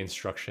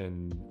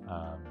instruction,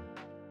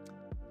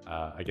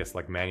 I guess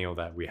like manual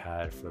that we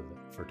had for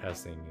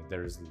testing,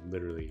 there's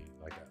literally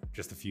like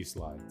just a few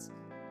slides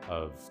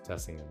of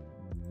testing and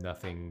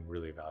nothing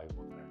really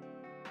valuable there.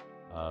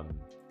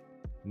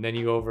 And then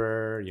you go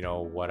over,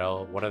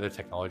 what other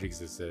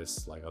technologies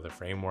exist, like other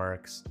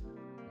frameworks,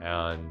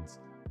 and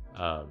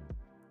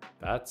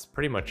that's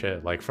pretty much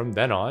it. Like from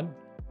then on,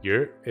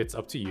 it's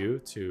up to you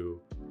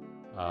to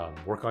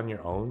work on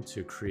your own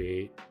to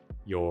create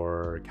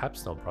your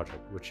capstone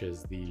project, which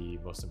is the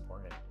most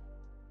important.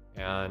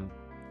 And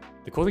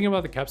the cool thing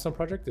about the capstone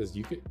project is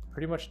you could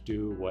pretty much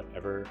do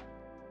whatever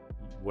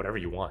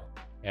you want.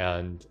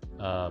 And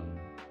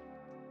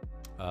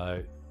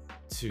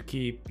to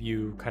keep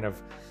you kind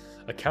of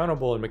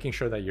accountable and making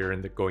sure that you're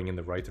going in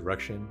the right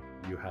direction,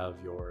 you have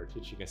your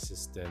teaching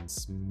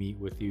assistants meet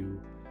with you,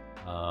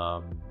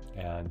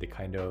 and they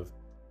kind of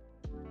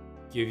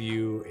give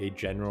you a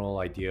general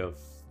idea of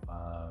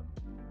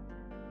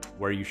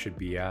where you should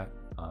be at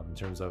in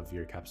terms of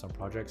your capstone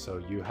project. So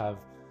you have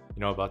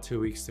about 2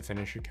 weeks to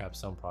finish your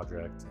capstone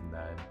project, and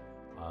then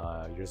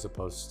you're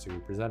supposed to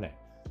present it.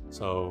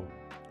 So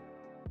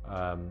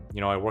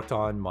I worked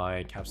on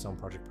my capstone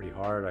project pretty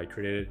hard. I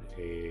created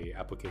a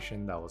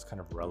application that was kind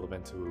of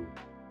relevant to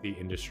the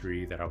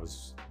industry that I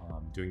was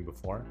doing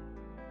before,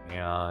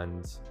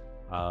 and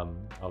I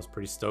was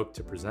pretty stoked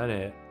to present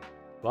it,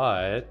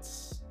 but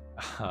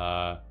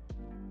I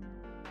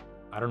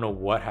don't know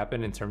what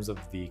happened in terms of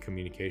the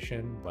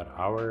communication, but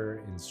our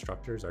 2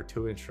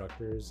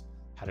 instructors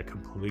had a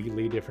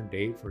completely different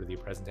date for the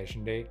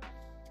presentation date.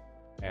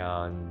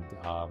 And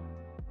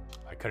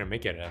I I couldn't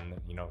make it, and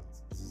you know,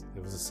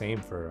 it was the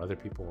same for other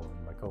people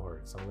in my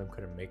cohort. Some of them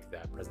couldn't make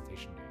that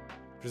presentation day,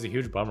 which is a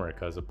huge bummer,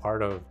 because a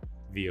part of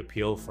the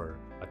appeal for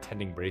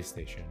attending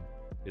BrainStation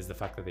is the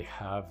fact that they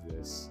have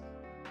this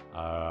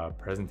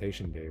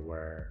presentation day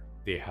where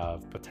they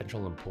have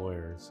potential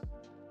employers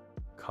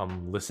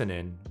come listen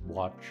in,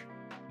 watch,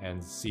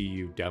 and see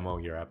you demo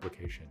your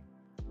application,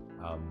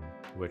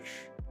 which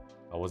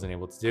I wasn't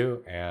able to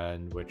do,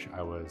 and which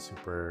I was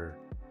super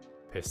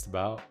pissed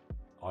about,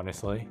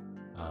 honestly.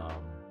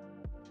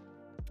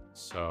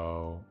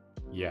 So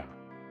yeah,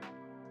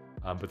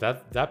 but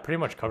that pretty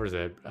much covers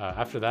it.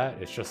 After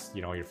that, it's just,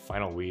 you know, your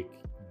final week.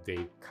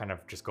 They kind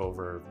of just go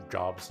over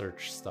job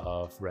search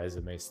stuff,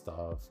 resume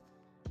stuff,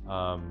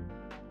 and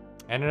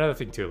another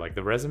thing too, like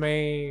the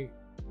resume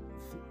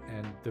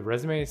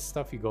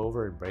stuff you go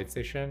over in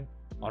BrainStation,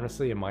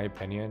 honestly, in my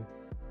opinion,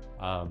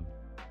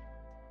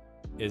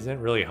 isn't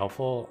really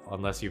helpful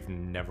unless you've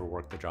never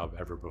worked a job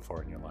ever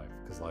before in your life,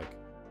 because like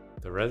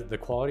the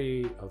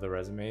quality of the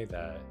resume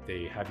that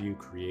they have you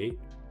create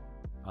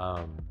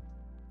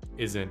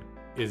isn't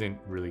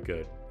really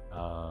good.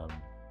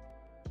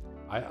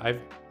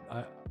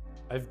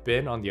 I've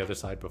been on the other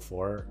side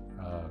before.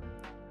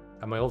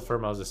 At my old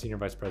firm, I was a senior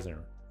vice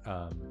president,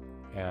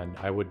 and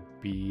I would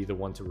be the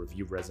one to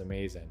review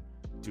resumes and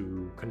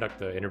to conduct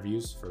the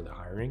interviews for the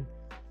hiring.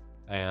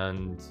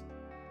 And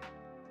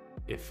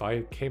if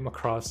I came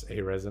across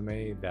a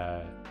resume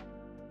that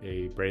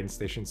a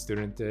BrainStation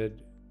student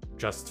did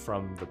just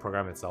from the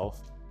program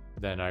itself,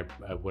 then I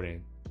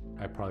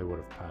probably would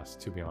have passed,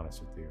 to be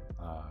honest with you.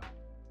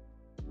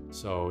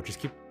 So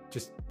just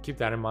keep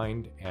that in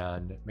mind,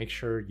 and make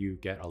sure you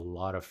get a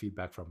lot of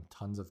feedback from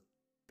tons of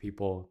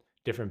people,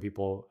 different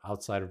people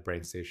outside of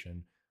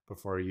BrainStation,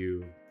 before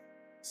you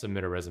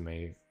submit a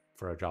resume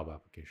for a job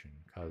application,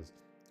 because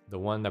the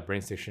one that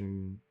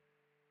BrainStation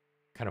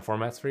kind of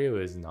formats for you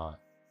is not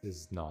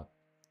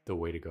the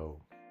way to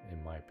go,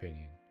 in my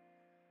opinion.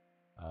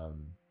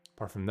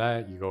 Apart from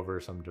that, you go over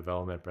some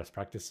development best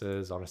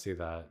practices. Honestly,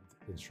 that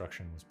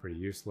instruction was pretty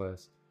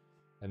useless.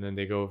 And then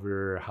they go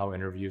over how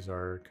interviews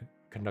are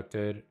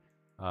conducted,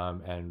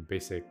 and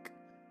basic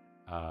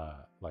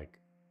like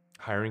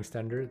hiring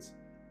standards.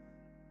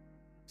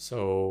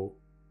 So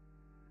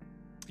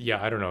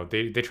yeah, I don't know.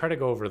 They try to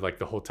go over like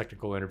the whole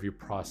technical interview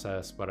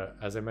process, but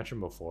as I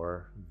mentioned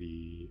before,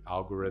 the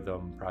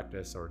algorithm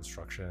practice or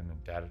instruction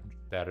and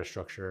data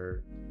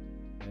structure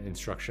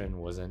instruction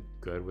wasn't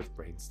good with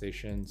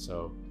BrainStation.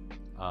 So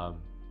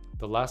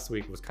the last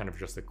week was kind of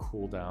just a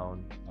cool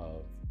down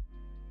of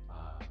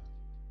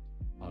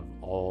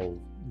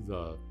all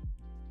the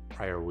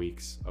prior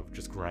weeks of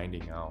just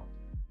grinding out.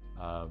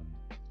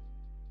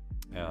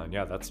 And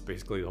yeah, that's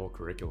basically the whole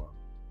curriculum.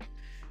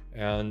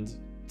 And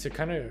to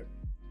kind of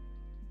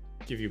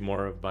give you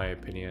more of my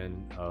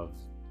opinion of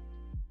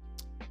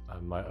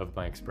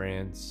my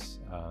experience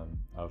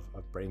of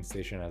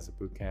BrainStation as a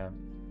bootcamp,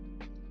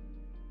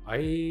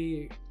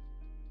 I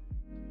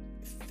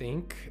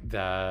think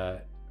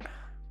that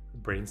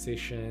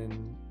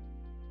BrainStation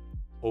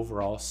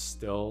overall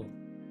still,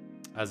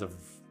 as of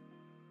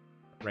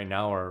right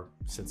now, or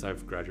since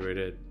I've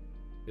graduated,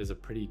 is a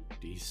pretty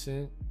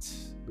decent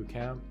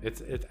bootcamp.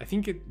 I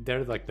think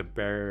they're like the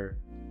bare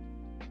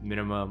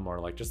minimum, or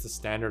like just the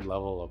standard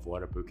level of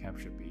what a bootcamp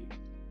should be,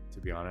 to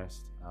be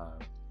honest.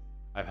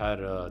 I've had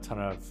a ton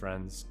of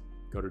friends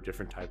go to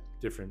different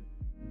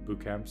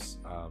bootcamps,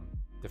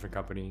 different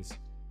companies,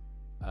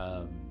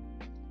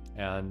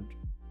 and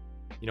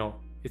you know,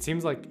 it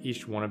seems like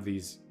each one of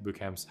these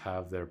bootcamps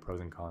have their pros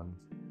and cons,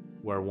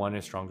 where one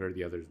is stronger,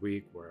 the other's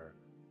weak, where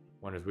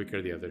one is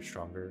weaker, the other's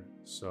stronger.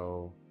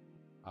 So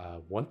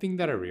one thing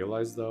that I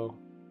realized though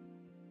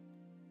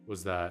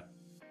was that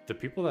the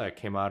people that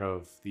came out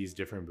of these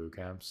different boot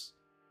camps,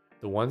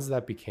 the ones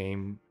that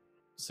became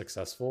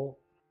successful,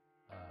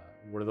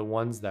 were the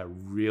ones that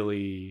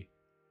really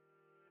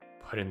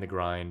put in the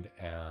grind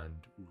and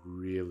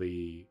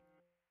really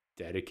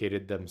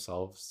dedicated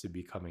themselves to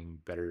becoming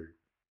better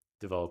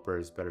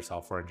developers, better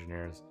software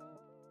engineers,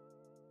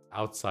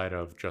 outside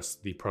of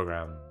just the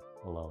program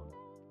alone.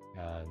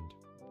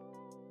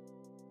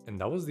 And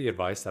that was the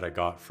advice that I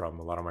got from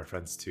a lot of my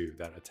friends too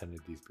that attended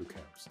these boot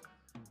camps.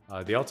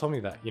 They all told me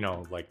that, you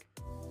know, like,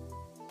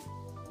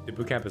 the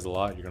bootcamp is a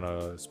lot. You're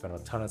gonna spend a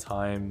ton of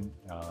time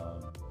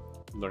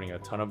learning a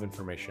ton of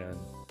information,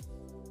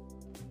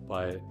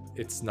 but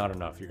it's not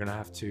enough. You're gonna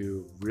have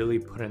to really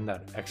put in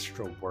that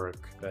extra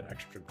work, that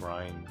extra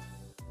grind,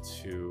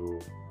 to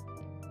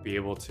be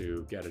able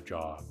to get a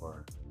job,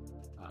 or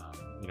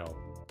you know,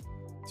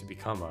 to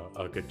become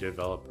a good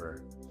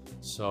developer.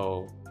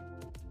 So,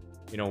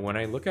 you know, when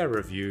I look at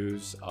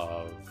reviews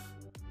of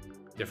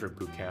different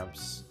boot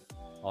camps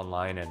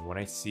online, and when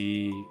I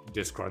see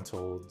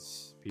disgruntled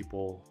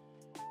people,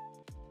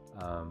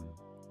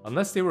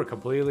 unless they were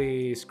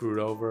completely screwed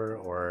over,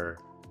 or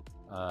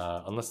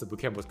unless the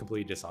bootcamp was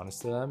completely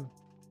dishonest to them,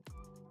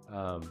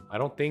 I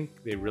don't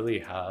think they really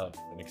have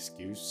an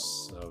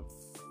excuse of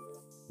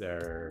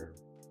their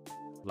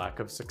lack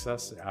of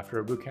success after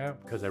a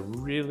bootcamp, because I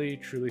really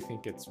truly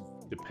think it's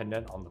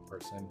dependent on the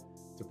person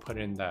to put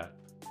in that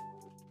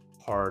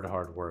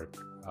hard work.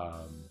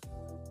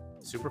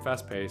 Super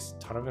fast paced,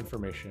 ton of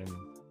information.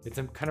 It's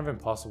kind of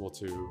impossible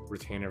to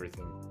retain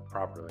everything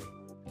properly.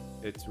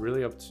 It's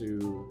really up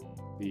to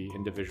the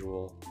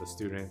individual, the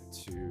student,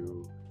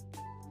 to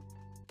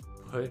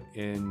put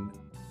in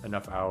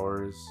enough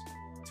hours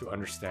to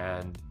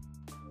understand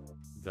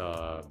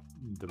the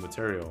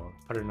material,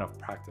 put in enough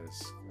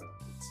practice.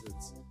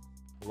 It's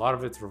a lot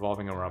of it's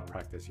revolving around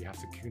practice. You have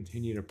to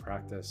continue to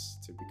practice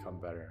to become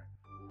better.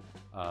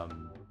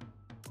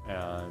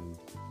 And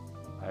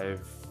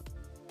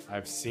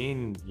I've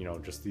seen, you know,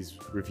 just these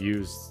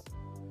reviews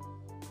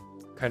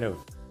kind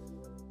of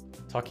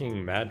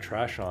talking mad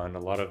trash on a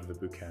lot of the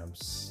boot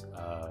camps,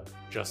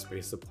 just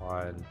based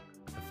upon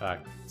the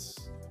fact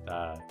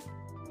that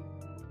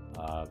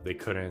they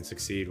couldn't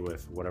succeed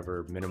with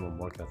whatever minimum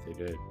work that they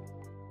did.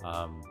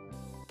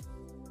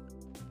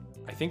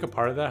 I think a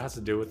part of that has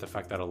to do with the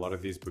fact that a lot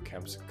of these boot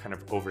camps kind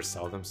of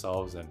oversell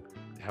themselves and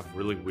have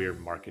really weird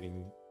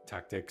marketing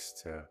tactics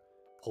to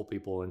pull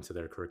people into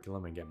their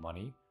curriculum and get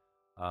money.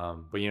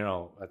 But you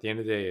know, at the end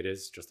of the day, it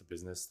is just a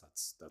business.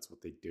 That's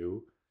what they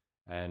do.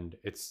 And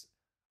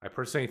I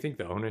personally think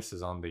the onus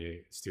is on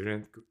the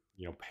student,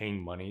 you know,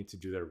 paying money to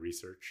do their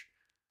research,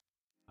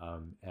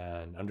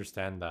 and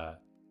understand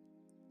that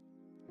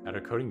at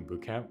a coding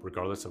bootcamp,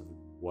 regardless of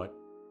what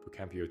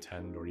bootcamp you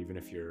attend, or even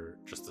if you're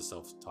just a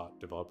self-taught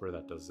developer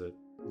that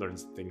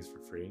learns things for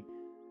free,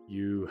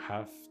 you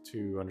have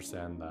to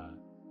understand that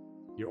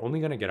you're only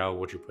going to get out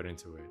what you put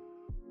into it.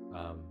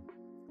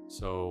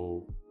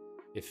 So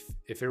if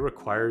it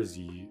requires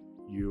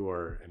you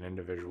or an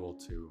individual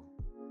to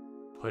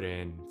put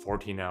in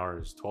 14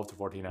 hours, 12 to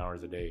 14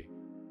 hours a day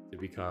to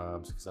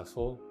become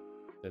successful,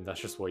 then that's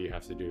just what you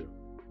have to do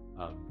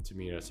to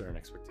meet a certain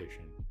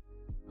expectation.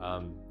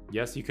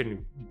 Yes, you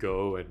can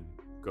go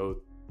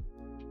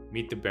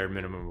meet the bare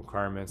minimum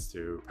requirements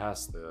to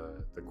pass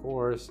the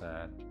course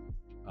and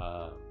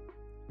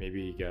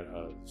maybe get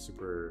a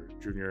super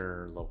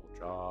junior level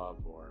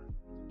job, or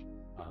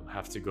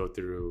have to go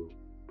through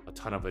a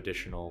ton of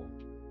additional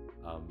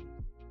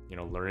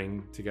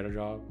learning to get a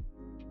job.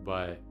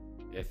 But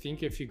I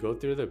think if you go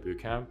through the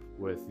bootcamp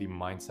with the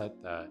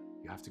mindset that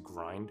you have to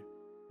grind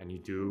and you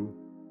do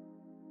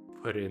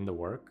put in the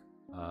work,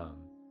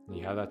 and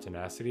you have that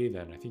tenacity,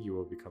 then I think you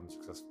will become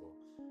successful.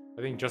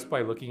 I think just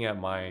by looking at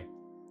my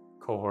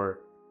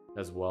cohort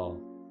as well,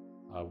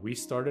 we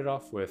started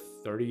off with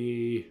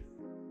 30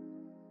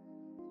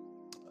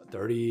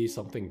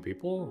 something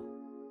people,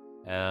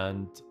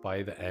 and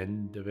by the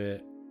end of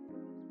it,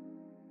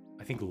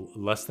 I think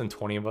less than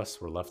 20 of us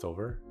were left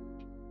over.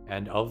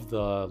 And of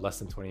the less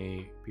than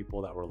 20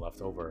 people that were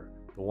left over,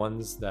 the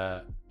ones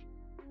that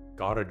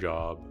got a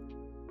job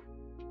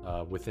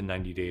within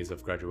 90 days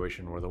of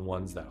graduation were the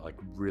ones that like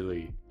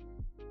really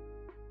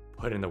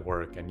put in the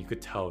work. And you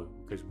could tell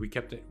because we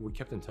kept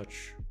in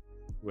touch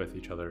with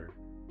each other.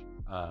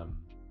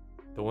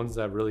 The ones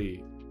that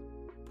really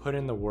put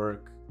in the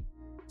work,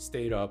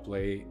 stayed up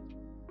late,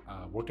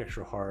 worked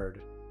extra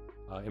hard,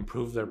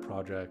 improved their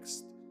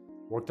projects,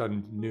 worked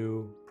on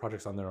new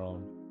projects on their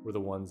own, were the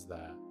ones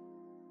that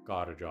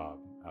got a job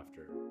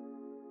after.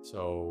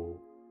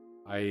 So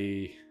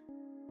I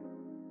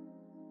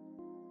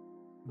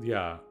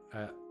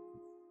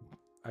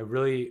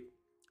really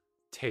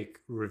take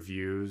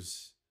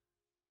reviews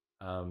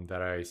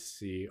that I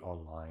see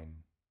online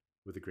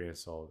with a grain of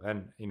salt.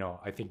 And you know,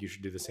 I think you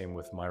should do the same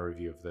with my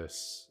review of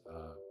this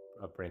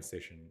of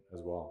BrainStation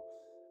as well.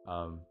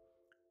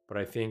 But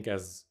I think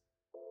as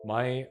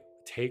my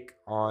take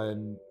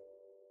on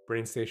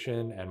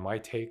BrainStation and my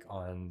take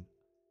on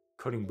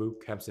coding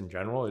boot camps in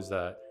general is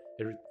that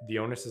the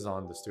onus is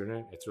on the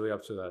student. It's really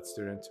up to that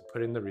student to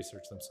put in the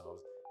research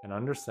themselves and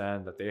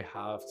understand that they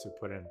have to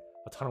put in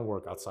a ton of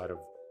work outside of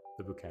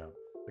the bootcamp.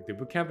 Like the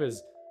bootcamp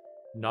is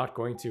not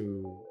going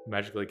to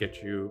magically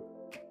get you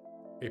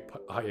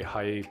a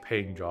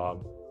high-paying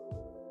job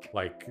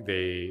like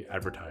they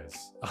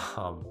advertise.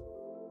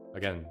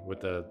 Again,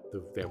 with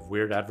they have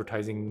weird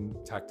advertising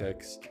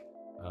tactics.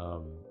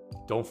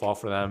 Don't fall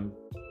for them.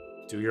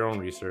 Do your own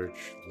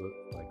research,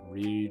 like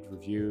read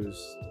reviews,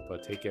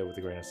 but take it with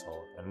a grain of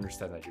salt and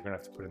understand that you're gonna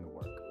have to put in the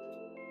work.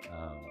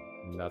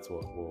 And that's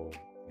what will,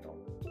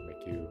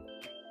 make you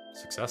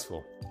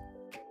successful.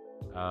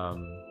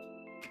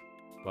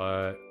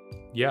 But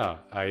yeah,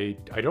 I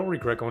don't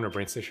regret going to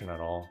BrainStation at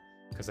all,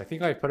 because I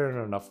think I put in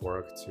enough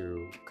work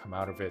to come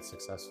out of it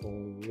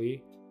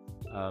successfully.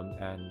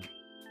 And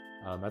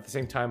at the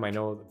same time, I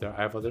know that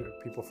I have other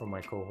people from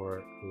my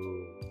cohort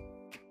who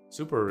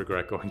super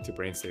regret going to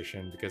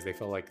BrainStation because they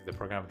felt like the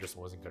program just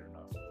wasn't good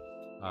enough.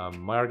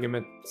 My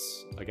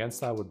arguments against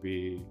that would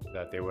be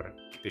that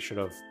they should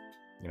have,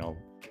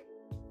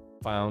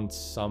 found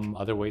some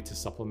other way to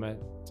supplement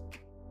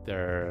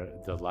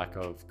the lack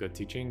of good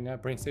teaching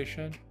at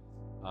BrainStation.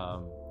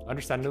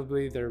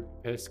 Understandably, they're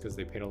pissed because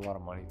they paid a lot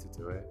of money to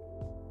do it,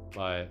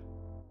 but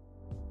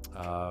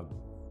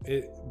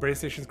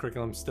BrainStation's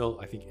curriculum still,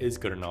 I think, is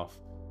good enough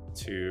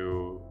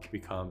to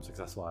become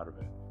successful out of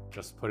it.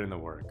 Just put in the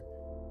work.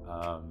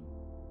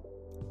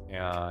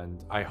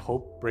 And I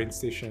hope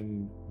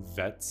BrainStation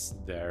vets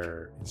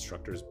their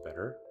instructors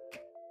better.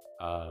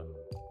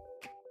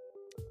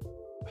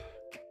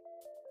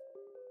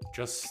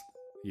 Just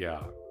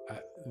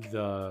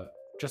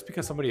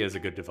because somebody is a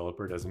good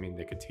developer doesn't mean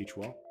they could teach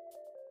well.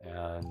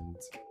 And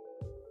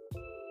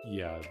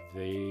yeah,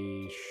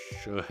 they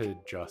should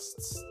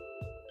just,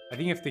 I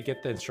think if they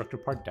get the instructor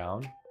part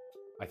down,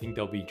 I think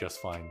they'll be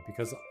just fine.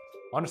 Because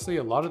honestly,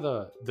 a lot of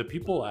the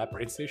people at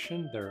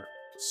BrainStation, they're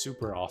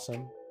super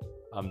awesome.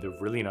 They're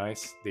really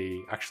nice. They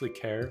actually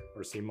care,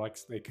 or seem like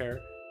they care,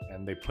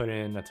 and they put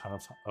in a ton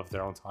of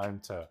their own time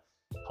to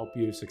help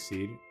you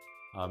succeed.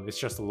 It's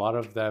just a lot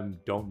of them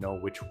don't know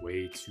which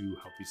way to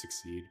help you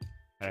succeed.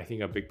 And I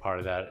think a big part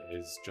of that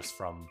is just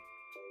from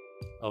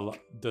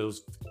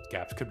those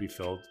gaps could be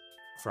filled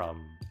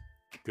from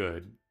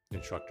good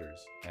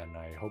instructors. And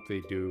I hope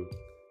they do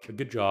a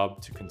good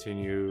job to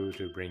continue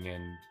to bring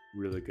in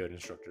really good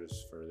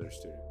instructors for their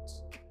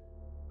students.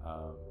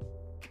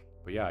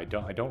 But yeah, I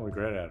don't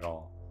regret it at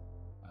all.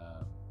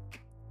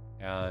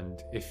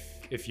 And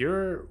if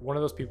you're one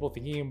of those people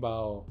thinking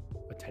about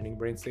attending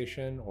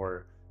BrainStation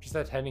or just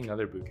attending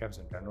other bootcamps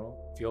in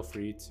general, feel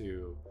free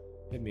to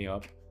hit me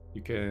up.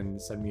 You can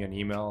send me an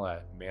email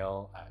at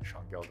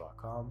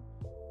mail@seangale.com,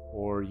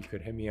 or you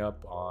could hit me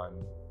up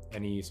on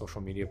any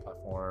social media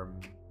platform,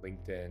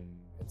 LinkedIn,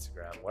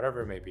 Instagram,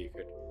 whatever it may be.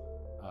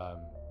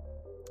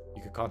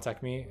 You could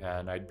contact me,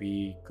 and I'd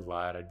be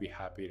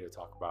happy to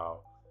talk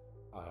about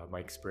my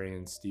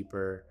experience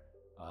deeper.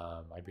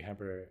 I'd be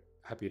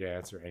happy to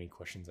answer any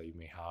questions that you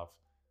may have.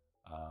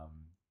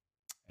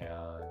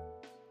 And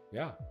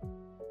yeah,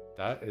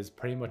 that is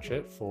pretty much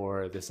it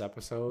for this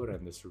episode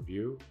and this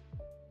review.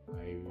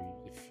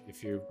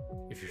 If you're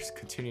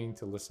continuing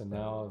to listen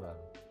now, then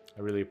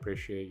I really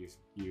appreciate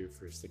you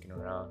for sticking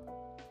around.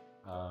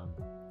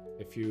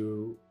 If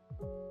you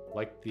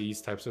like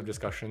these types of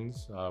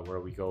discussions where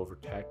we go over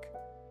tech,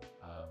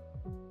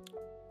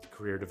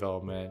 career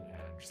development,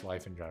 and just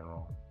life in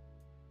general,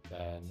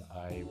 then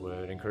I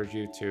would encourage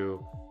you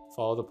to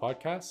follow the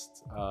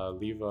podcast,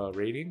 leave a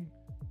rating,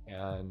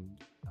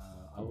 and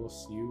I will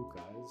see you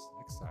guys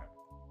next time.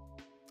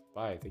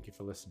 Bye. Thank you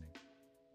for listening.